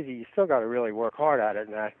come easy, you still got to really work hard at it,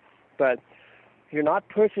 but you're not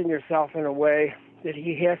pushing yourself in a way that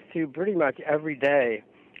he has to pretty much every day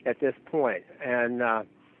at this point. And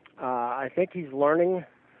I think he's learning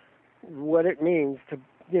what it means to,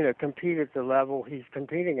 compete at the level he's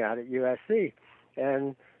competing at USC.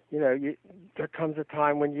 And, there comes a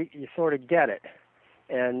time when you sort of get it.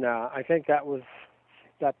 And I think that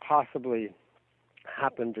possibly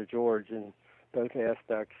happened to George in both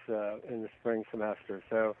aspects in the spring semester.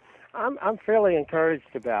 So I'm fairly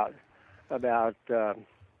encouraged about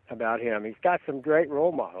him. He's got some great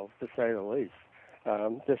role models, to say the least.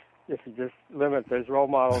 If you just limit those role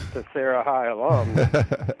models to Sarah High alum,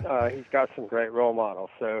 he's got some great role models.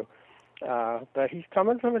 So, but he's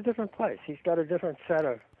coming from a different place. He's got a different set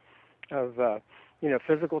of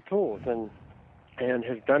physical tools, and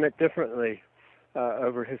has done it differently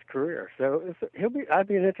over his career. So that'd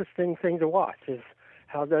be an interesting thing to watch. Is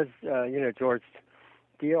how does George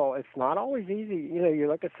deal? It's not always easy. You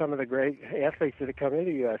look at some of the great athletes that have come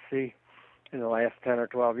into USC in the last 10 or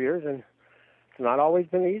 12 years, and it's not always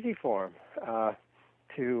been easy for him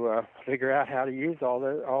to figure out how to use all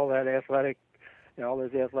those athletic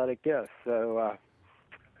gifts. So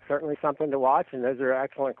certainly something to watch, and those are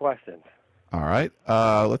excellent questions. All right.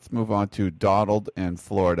 Let's move on to Donald in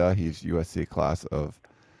Florida. He's USC class of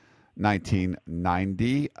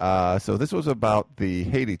 1990. So this was about the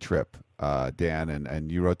Haiti trip, Dan,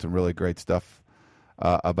 and you wrote some really great stuff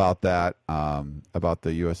about that, about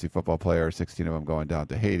the USC football players, 16 of them going down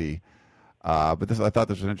to Haiti. But I thought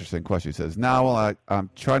this was an interesting question. He says, now while I'm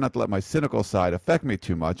trying not to let my cynical side affect me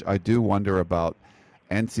too much, I do wonder about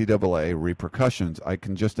NCAA repercussions. I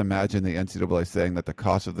can just imagine the NCAA saying that the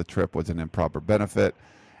cost of the trip was an improper benefit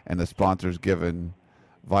and the sponsors given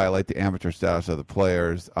violate the amateur status of the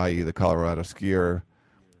players, i.e. the Colorado skier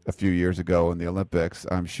a few years ago in the Olympics.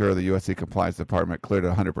 I'm sure the USC compliance department cleared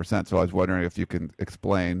it 100%, so I was wondering if you can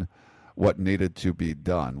explain what needed to be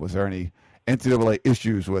done. Was there any NCAA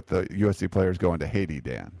issues with the USC players going to Haiti,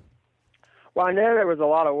 Dan? Well, I know there was a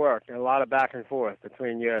lot of work and a lot of back and forth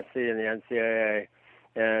between USC and the NCAA,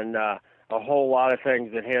 and a whole lot of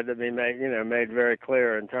things that had to be made very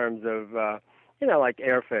clear in terms of, like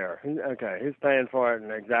airfare. Okay, who's paying for it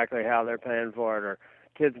and exactly how they're paying for it, or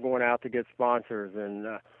kids going out to get sponsors and,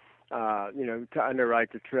 to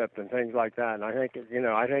underwrite the trip and things like that. And I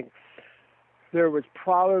think there was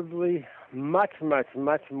probably much, much,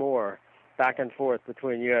 much more back and forth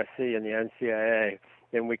between USC and the NCAA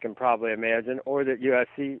than we can probably imagine, or that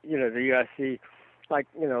USC, the USC, like,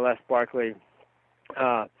 Les Barkley,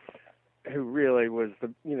 who really was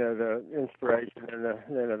the inspiration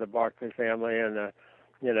in the Barkley family, and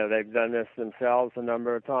they've done this themselves a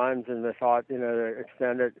number of times, and they thought they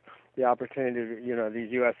extended the opportunity to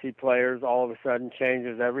these USC players all of a sudden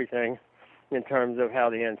changes everything in terms of how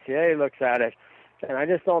the NCAA looks at it. And I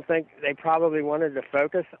just don't think they probably wanted to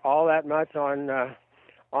focus all that much on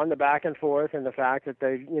the back and forth and the fact that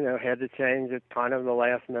they had to change at kind of the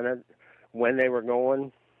last minute when they were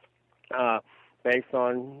going, based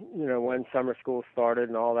on when summer school started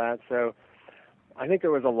and all that. So I think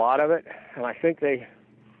there was a lot of it, and I think they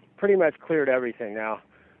pretty much cleared everything. Now,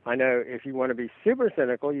 I know if you want to be super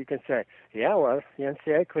cynical, you can say, yeah, well, the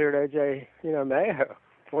NCAA cleared O.J. Mayo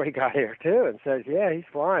before he got here too, and says, yeah, he's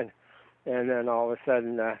fine. And then all of a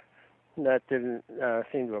sudden, that didn't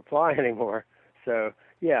seem to apply anymore. So,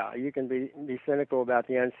 yeah, you can be cynical about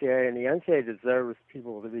the NCAA, and the NCAA deserves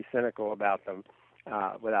people to be cynical about them,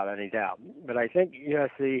 without any doubt. But I think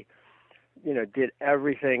USC, did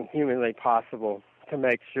everything humanly possible to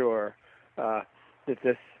make sure that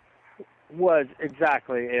this was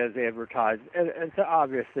exactly as advertised. And it's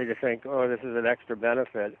obviously to think, oh, this is an extra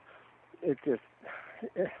benefit. It just...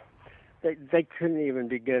 They couldn't even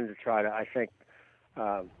begin to try to, I think,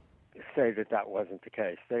 say that wasn't the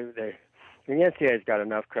case. The NCAA's got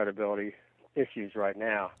enough credibility issues right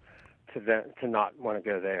now to not want to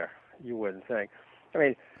go there. You wouldn't think. I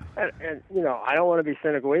mean, and I don't want to be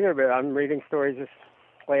cynical either, but I'm reading stories this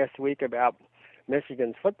last week about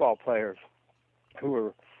Michigan's football players who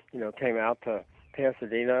were, came out to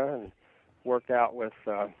Pasadena and worked out with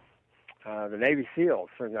the Navy SEALs,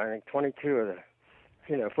 for I think 22 of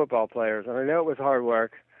the football players. And I know it was hard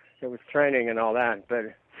work, it was training and all that,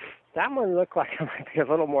 but that one looked like it might be a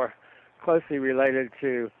little more closely related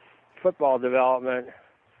to football development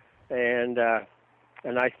and a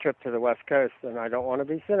nice trip to the West Coast. And I don't want to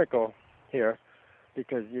be cynical here,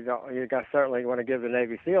 because you certainly want to give the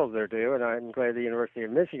Navy SEALs their due, and I'm glad the University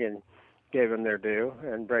of Michigan gave them their due,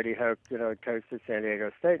 and Brady Hoke, coached at San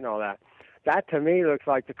Diego State and all that. That to me looks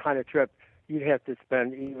like the kind of trip you'd have to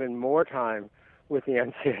spend even more time with the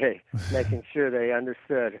NCAA, making sure they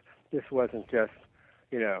understood this wasn't just,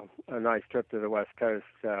 a nice trip to the West Coast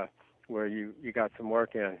where you got some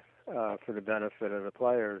work in for the benefit of the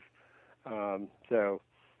players. So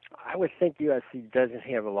I would think USC doesn't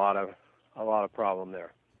have a lot of problem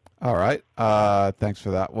there. All right. Thanks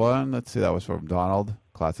for that one. Let's see. That was from Donald,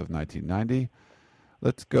 class of 1990.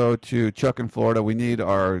 Let's go to Chuck in Florida. We need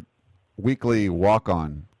our weekly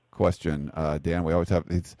walk-on question, Dan. We always have.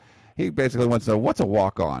 He basically wants to know, what's a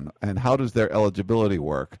walk-on and how does their eligibility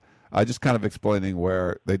work? Just kind of explaining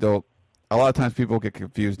where they don't. A lot of times people get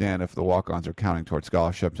confused, Dan, if the walk-ons are counting towards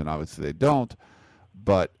scholarships, and obviously they don't.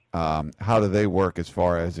 But how do they work as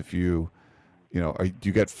far as if do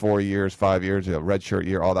you get 4 years, 5 years, redshirt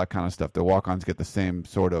year, all that kind of stuff? The walk-ons get the same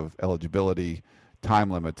sort of eligibility time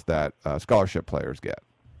limits that scholarship players get.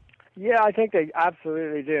 Yeah, I think they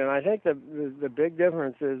absolutely do, and I think the big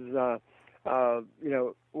difference is,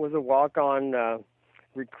 was a walk-on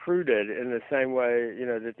recruited in the same way,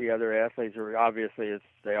 that the other athletes are? Obviously,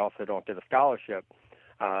 they also don't get a scholarship.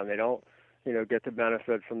 They don't, get the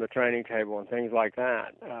benefit from the training table and things like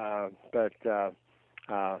that. But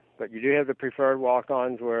you do have the preferred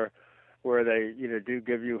walk-ons where they, do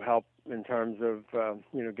give you help in terms of,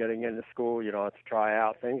 getting into school. You don't have to try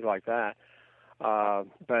out, things like that.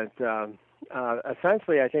 But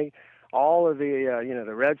essentially, I think all of the,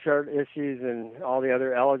 the red shirt issues and all the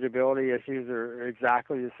other eligibility issues are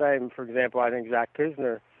exactly the same. For example, I think Zach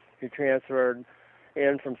Pisner, who transferred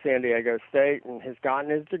in from San Diego State and has gotten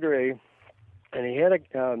his degree, and he had a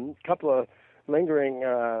couple of lingering,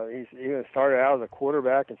 he started out as a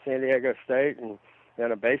quarterback at San Diego State and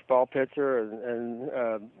then a baseball pitcher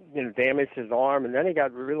and damaged his arm. And then he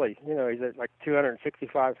got really, he's at like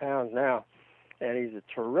 265 pounds now. And he's a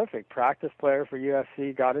terrific practice player for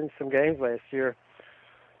USC, got in some games last year.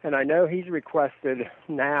 And I know he's requested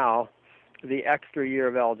now the extra year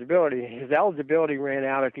of eligibility. His eligibility ran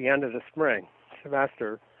out at the end of the spring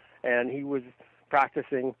semester, and he was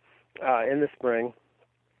practicing in the spring.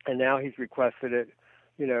 And now he's requested it,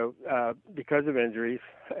 because of injuries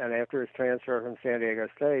and after his transfer from San Diego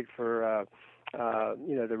State for,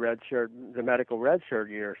 the medical redshirt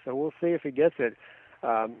year. So we'll see if he gets it.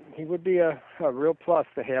 He would be a real plus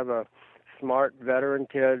to have a smart veteran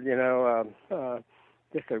kid,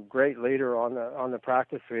 just a great leader on the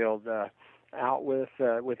practice field out with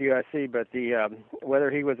USC. But whether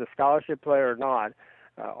he was a scholarship player or not,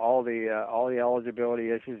 all the eligibility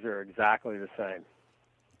issues are exactly the same.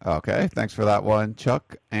 Okay, thanks for that one,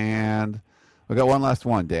 Chuck. And we got one last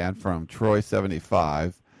one, Dan, from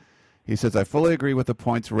Troy75. He says, I fully agree with the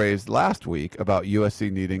points raised last week about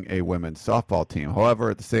USC needing a women's softball team. However,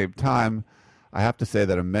 at the same time, I have to say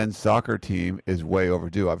that a men's soccer team is way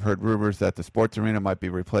overdue. I've heard rumors that the sports arena might be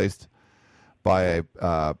replaced by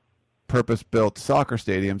a purpose-built soccer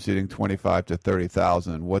stadium seating 25 to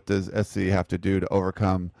 30,000. What does SC have to do to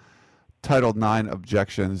overcome Title IX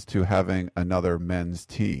objections to having another men's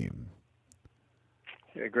team?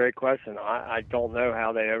 A great question. I don't know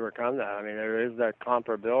how they overcome that. I mean, there is that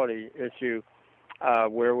comparability issue.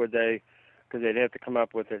 Where would they? Because they'd have to come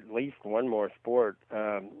up with at least one more sport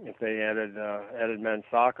if they added men's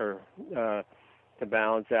soccer to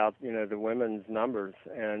balance out, the women's numbers.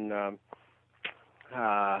 And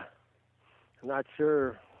I'm not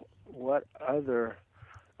sure what other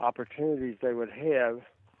opportunities they would have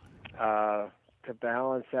to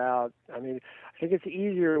balance out. I mean, I think it's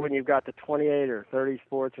easier when you've got the 28 or 30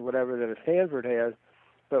 sports or whatever that a Stanford has,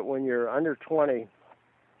 but when you're under 20,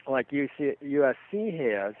 like USC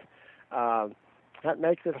has, that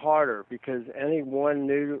makes it harder because any one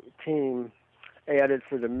new team added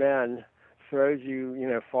for the men throws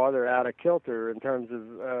you, farther out of kilter in terms of,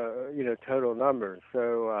 total numbers.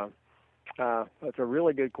 So that's a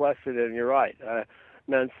really good question, and you're right.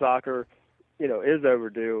 Men's soccer, is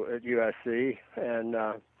overdue at USC,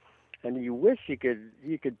 and you wish you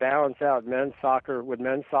could balance out men's soccer with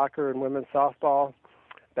men's soccer and women's softball,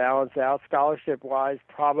 balance out scholarship-wise.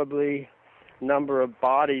 Probably number of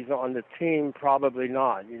bodies on the team, probably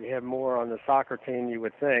not. You have more on the soccer team, you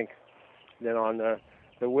would think, than on the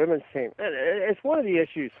women's team. And it's one of the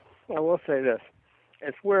issues. I will say this: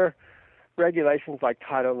 it's where regulations like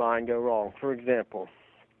Title IX go wrong. For example,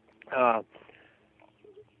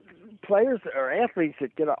 players or athletes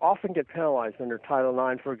that often get penalized under Title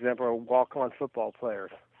IX, for example, are walk-on football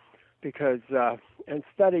players, because and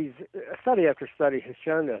study after study has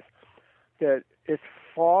shown this, that it's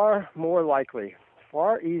far more likely,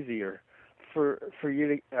 far easier for you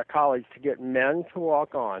to college to get men to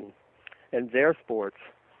walk on in their sports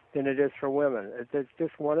than it is for women. It's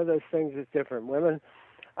just one of those things that's different. Women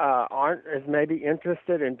aren't as maybe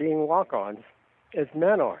interested in being walk-ons as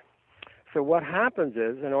men are. So what happens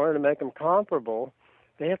is, in order to make them comparable,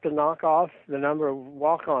 they have to knock off the number of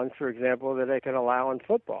walk-ons, for example, that they can allow in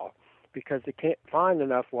football, because they can't find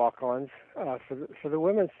enough walk-ons for the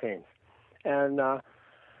women's teams. And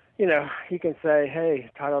you can say, hey,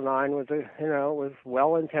 Title IX was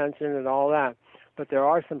well-intentioned and all that, but there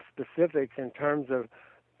are some specifics in terms of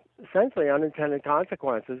essentially unintended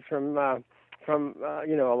consequences from a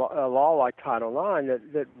law like Title IX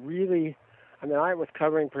that really. I mean, I was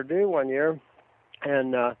covering Purdue one year,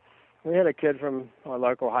 and we had a kid from our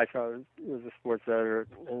local high school. He was a sports editor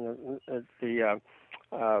at the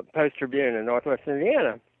Post-Tribune in Northwest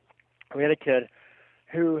Indiana. We had a kid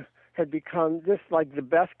who had become just like the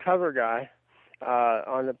best cover guy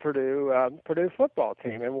on the Purdue football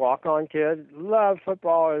team, and walk-on kid, loved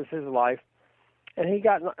football as his life. And he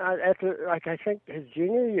got, after, I think his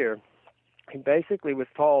junior year, he basically was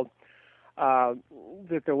told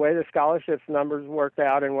that the way the scholarships numbers worked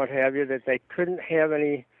out and what have you, that they couldn't have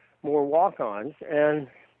any more walk-ons. And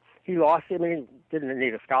he lost. I mean, he didn't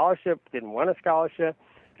need a scholarship, didn't want a scholarship,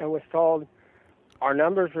 and was told, our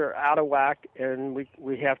numbers are out of whack, and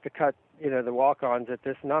we have to cut, the walk-ons at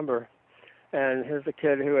this number. And here's a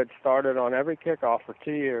kid who had started on every kickoff for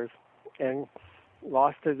 2 years and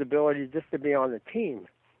lost his ability just to be on the team,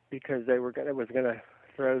 because it was going to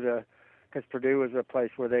throw because Purdue was a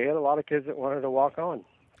place where they had a lot of kids that wanted to walk on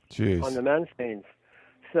the men's teams.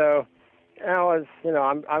 So now,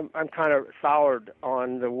 I'm kind of soured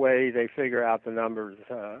on the way they figure out the numbers,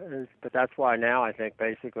 but that's why now I think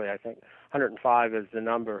 105 is the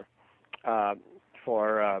number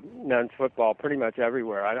for men's football pretty much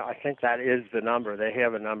everywhere. I think that is the number. They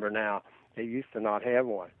have a number now. They used to not have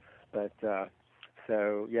one, but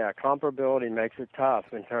so yeah, comparability makes it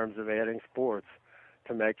tough in terms of adding sports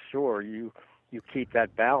to make sure you keep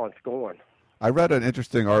that balance going. I read an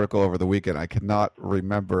interesting article over the weekend. I cannot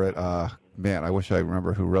remember it. Man, I wish I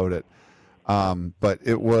remember who wrote it. But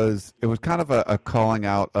it was kind of a calling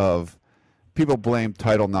out of, people blame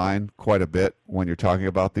Title IX quite a bit when you're talking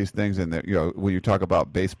about these things, and when you talk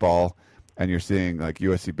about baseball, and you're seeing like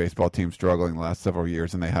USC baseball teams struggling the last several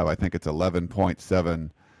years, and they have, I think it's 11.7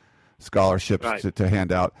 scholarships to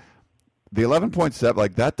hand out. The 11.7,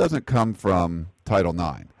 like, that doesn't come from Title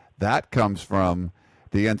IX. That comes from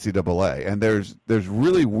the NCAA. And there's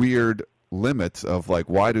really weird limits of, like,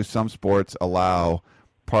 why do some sports allow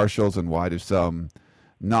partials and why do some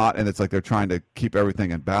not? And it's like they're trying to keep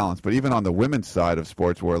everything in balance. But even on the women's side of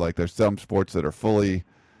sports, where, like, there's some sports that are fully,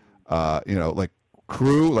 like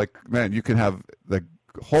crew, like, man, you can have the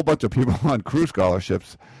whole bunch of people on crew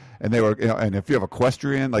scholarships, and they were, and if you have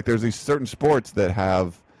equestrian, like, there's these certain sports that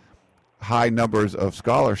have high numbers of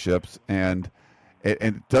scholarships, and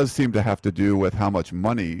it does seem to have to do with how much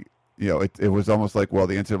money, it was almost like, well,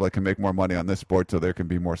 the NCAA can make more money on this sport, so there can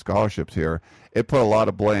be more scholarships here. It put a lot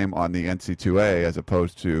of blame on the NC2A as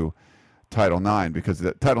opposed to Title IX, because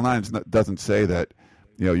Title IX doesn't say that,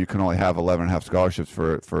 you can only have 11.5 scholarships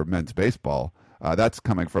for men's baseball. That's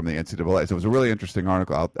coming from the NCAA. So it was a really interesting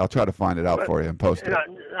article. I'll try to find it out for you and post it.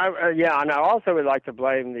 And I also would like to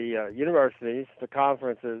blame the universities, the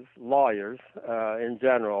conferences, lawyers in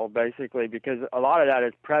general, basically, because a lot of that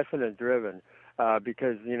is precedent-driven,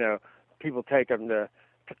 because, people take them to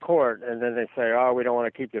court, and then they say, oh, we don't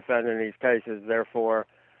want to keep defending these cases, therefore,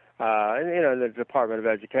 the Department of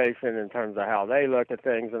Education, in terms of how they look at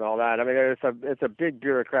things and all that. I mean, it's a big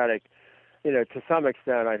bureaucratic, to some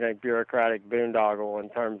extent, I think, bureaucratic boondoggle in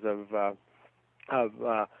terms of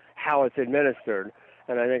how it's administered.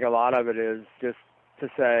 And I think a lot of it is just to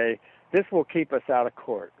say, this will keep us out of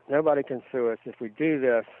court. Nobody can sue us. If we do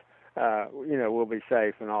this, we'll be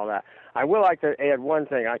safe and all that. I would like to add one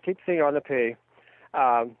thing. I keep seeing on the P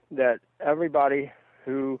that everybody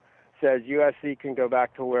who says USC can go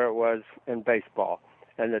back to where it was in baseball,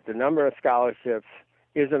 and that the number of scholarships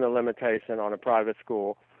isn't a limitation on a private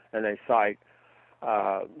school, and they cite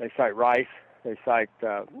Rice, they cite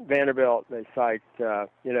Vanderbilt, they cite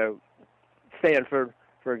Stanford,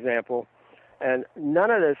 for example, and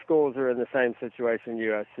none of those schools are in the same situation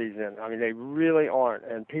USC's in. I mean, they really aren't,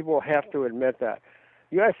 and people have to admit that.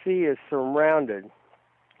 USC is surrounded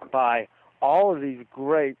by all of these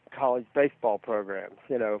great college baseball programs,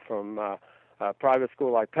 from a private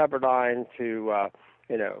school like Pepperdine to,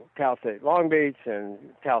 Cal State Long Beach and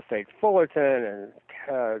Cal State Fullerton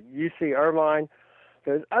and UC Irvine.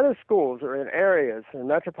 There's other schools that are in areas, in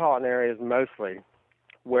metropolitan areas mostly,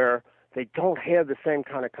 where they don't have the same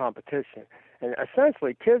kind of competition. And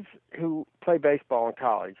essentially, kids who play baseball in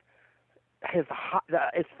college, it's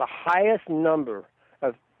the highest number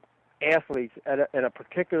of athletes in a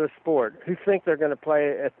particular sport who think they're going to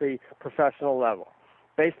play at the professional level.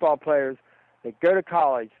 Baseball players, they go to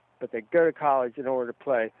college, but they go to college in order to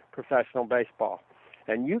play professional baseball.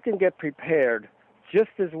 And you can get prepared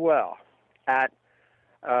just as well at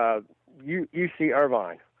UC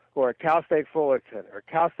Irvine or at Cal State Fullerton or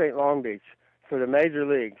Cal State Long Beach for the major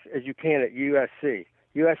leagues as you can at USC.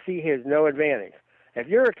 USC has no advantage. If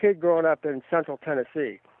you're a kid growing up in Central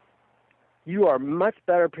Tennessee, you are much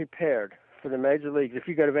better prepared for the major leagues if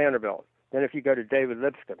you go to Vanderbilt than if you go to David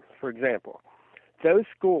Lipscomb, for example. Those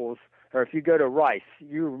schools, or if you go to Rice,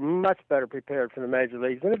 you're much better prepared for the major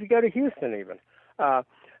leagues than if you go to Houston even. So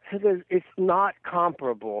it's not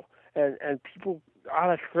comparable, and people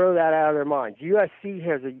ought to throw that out of their minds. USC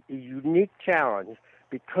has a unique challenge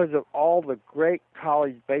because of all the great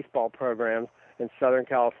college baseball programs in Southern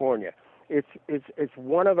California. It's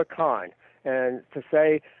one of a kind. And to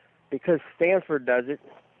say, because Stanford does it,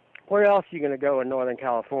 where else are you going to go in Northern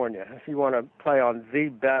California if you want to play on the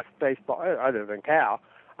best baseball, other than Cal,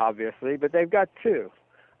 obviously, but they've got two.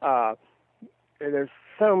 There's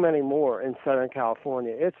so many more in Southern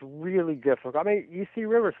California. It's really difficult. I mean, UC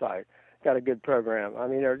Riverside got a good program. I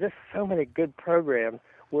mean, there are just so many good programs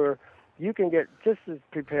where you can get just as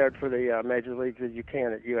prepared for the major leagues as you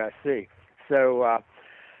can at USC. So,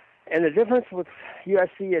 and the difference with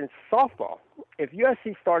USC and softball, if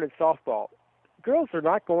USC started softball, girls are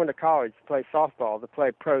not going to college to play softball, to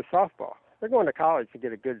play pro softball. They're going to college to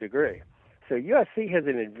get a good degree. So USC has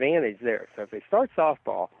an advantage there. So if they start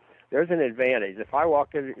softball, there's an advantage. If I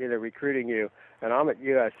walk in recruiting you and I'm at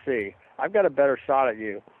USC, I've got a better shot at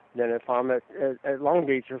you than if I'm at Long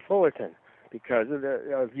Beach or Fullerton because of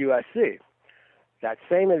USC. That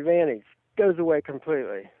same advantage goes away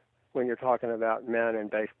completely when you're talking about men in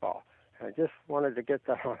baseball. I just wanted to get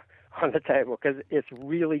that on the table because it's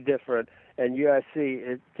really different. And USC,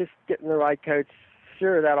 is just getting the right coach,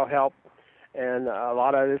 sure, that'll help, and a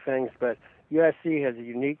lot of other things. But USC has a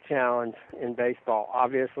unique challenge in baseball.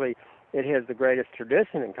 Obviously, it has the greatest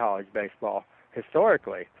tradition in college baseball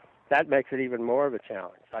historically. That makes it even more of a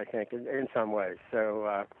challenge, I think, in some ways.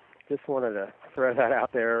 So just wanted to throw that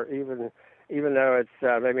out there, even though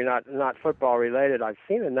it's maybe not football related. I've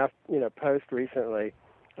seen enough, posts recently,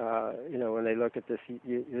 when they look at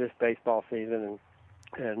this baseball season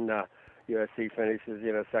and USC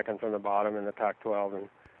finishes, second from the bottom in the Pac-12, and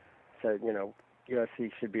so,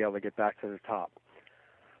 USC should be able to get back to the top.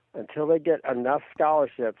 Until they get enough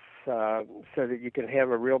scholarships so that you can have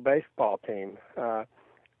a real baseball team.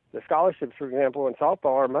 The scholarships, for example, in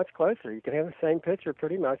softball are much closer. You can have the same pitcher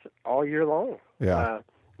pretty much all year long. Yeah.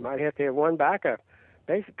 You might have to have one backup.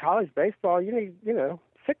 College baseball, you need,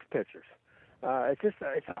 6 pitchers.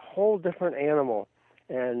 It's a whole different animal,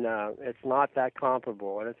 and it's not that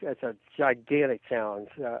comparable. And it's a gigantic challenge,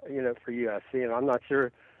 for USC. And I'm not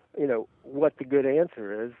sure, what the good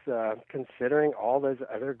answer is, considering all those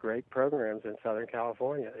other great programs in Southern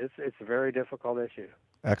California. It's a very difficult issue.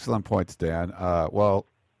 Excellent points, Dan. Well,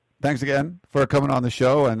 thanks again for coming on the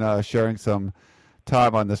show and sharing some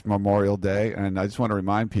time on this Memorial Day. And I just want to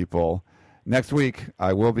remind people, next week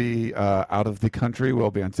I will be out of the country.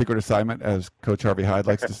 We'll be on secret assignment, as Coach Harvey Hyde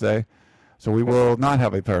likes to say. So we will not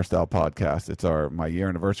have a Peristyle podcast. It's my year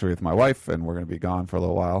anniversary with my wife, and we're going to be gone for a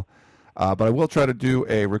little while. But I will try to do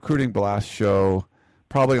a recruiting blast show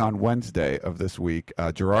probably on Wednesday of this week.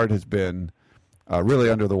 Gerard has been really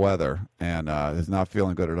under the weather and is not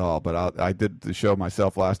feeling good at all. But I did the show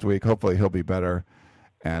myself last week. Hopefully he'll be better,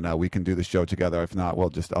 and we can do the show together. If not, I'll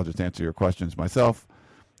just answer your questions myself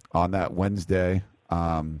on that Wednesday.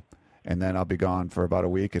 And then I'll be gone for about a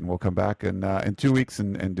week, and we'll come back in 2 weeks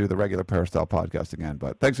and do the regular Peristyle podcast again.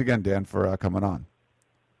 But thanks again, Dan, for coming on.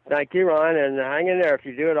 Thank you, Ron, and hang in there. If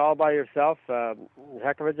you do it all by yourself,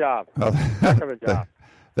 heck of a job. Heck of a job.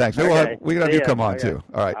 Thanks. Okay. We're going to have you come on, too.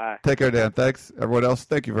 All right. Take care, Dan. Thanks. Everyone else,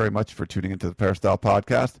 thank you very much for tuning into the Peristyle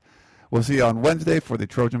podcast. We'll see you on Wednesday for the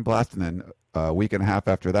Trojan Blast, and then a week and a half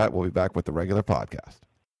after that, we'll be back with the regular podcast.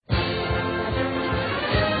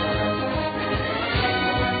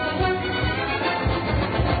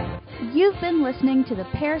 You've been listening to the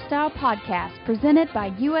Peristyle Podcast presented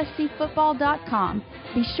by USCFootball.com.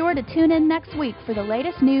 Be sure to tune in next week for the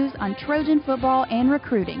latest news on Trojan football and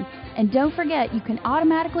recruiting. And don't forget, you can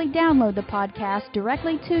automatically download the podcast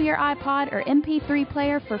directly to your iPod or MP3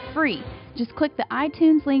 player for free. Just click the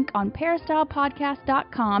iTunes link on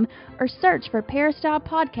peristylepodcast.com or search for Peristyle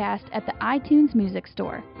Podcast at the iTunes Music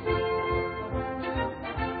Store.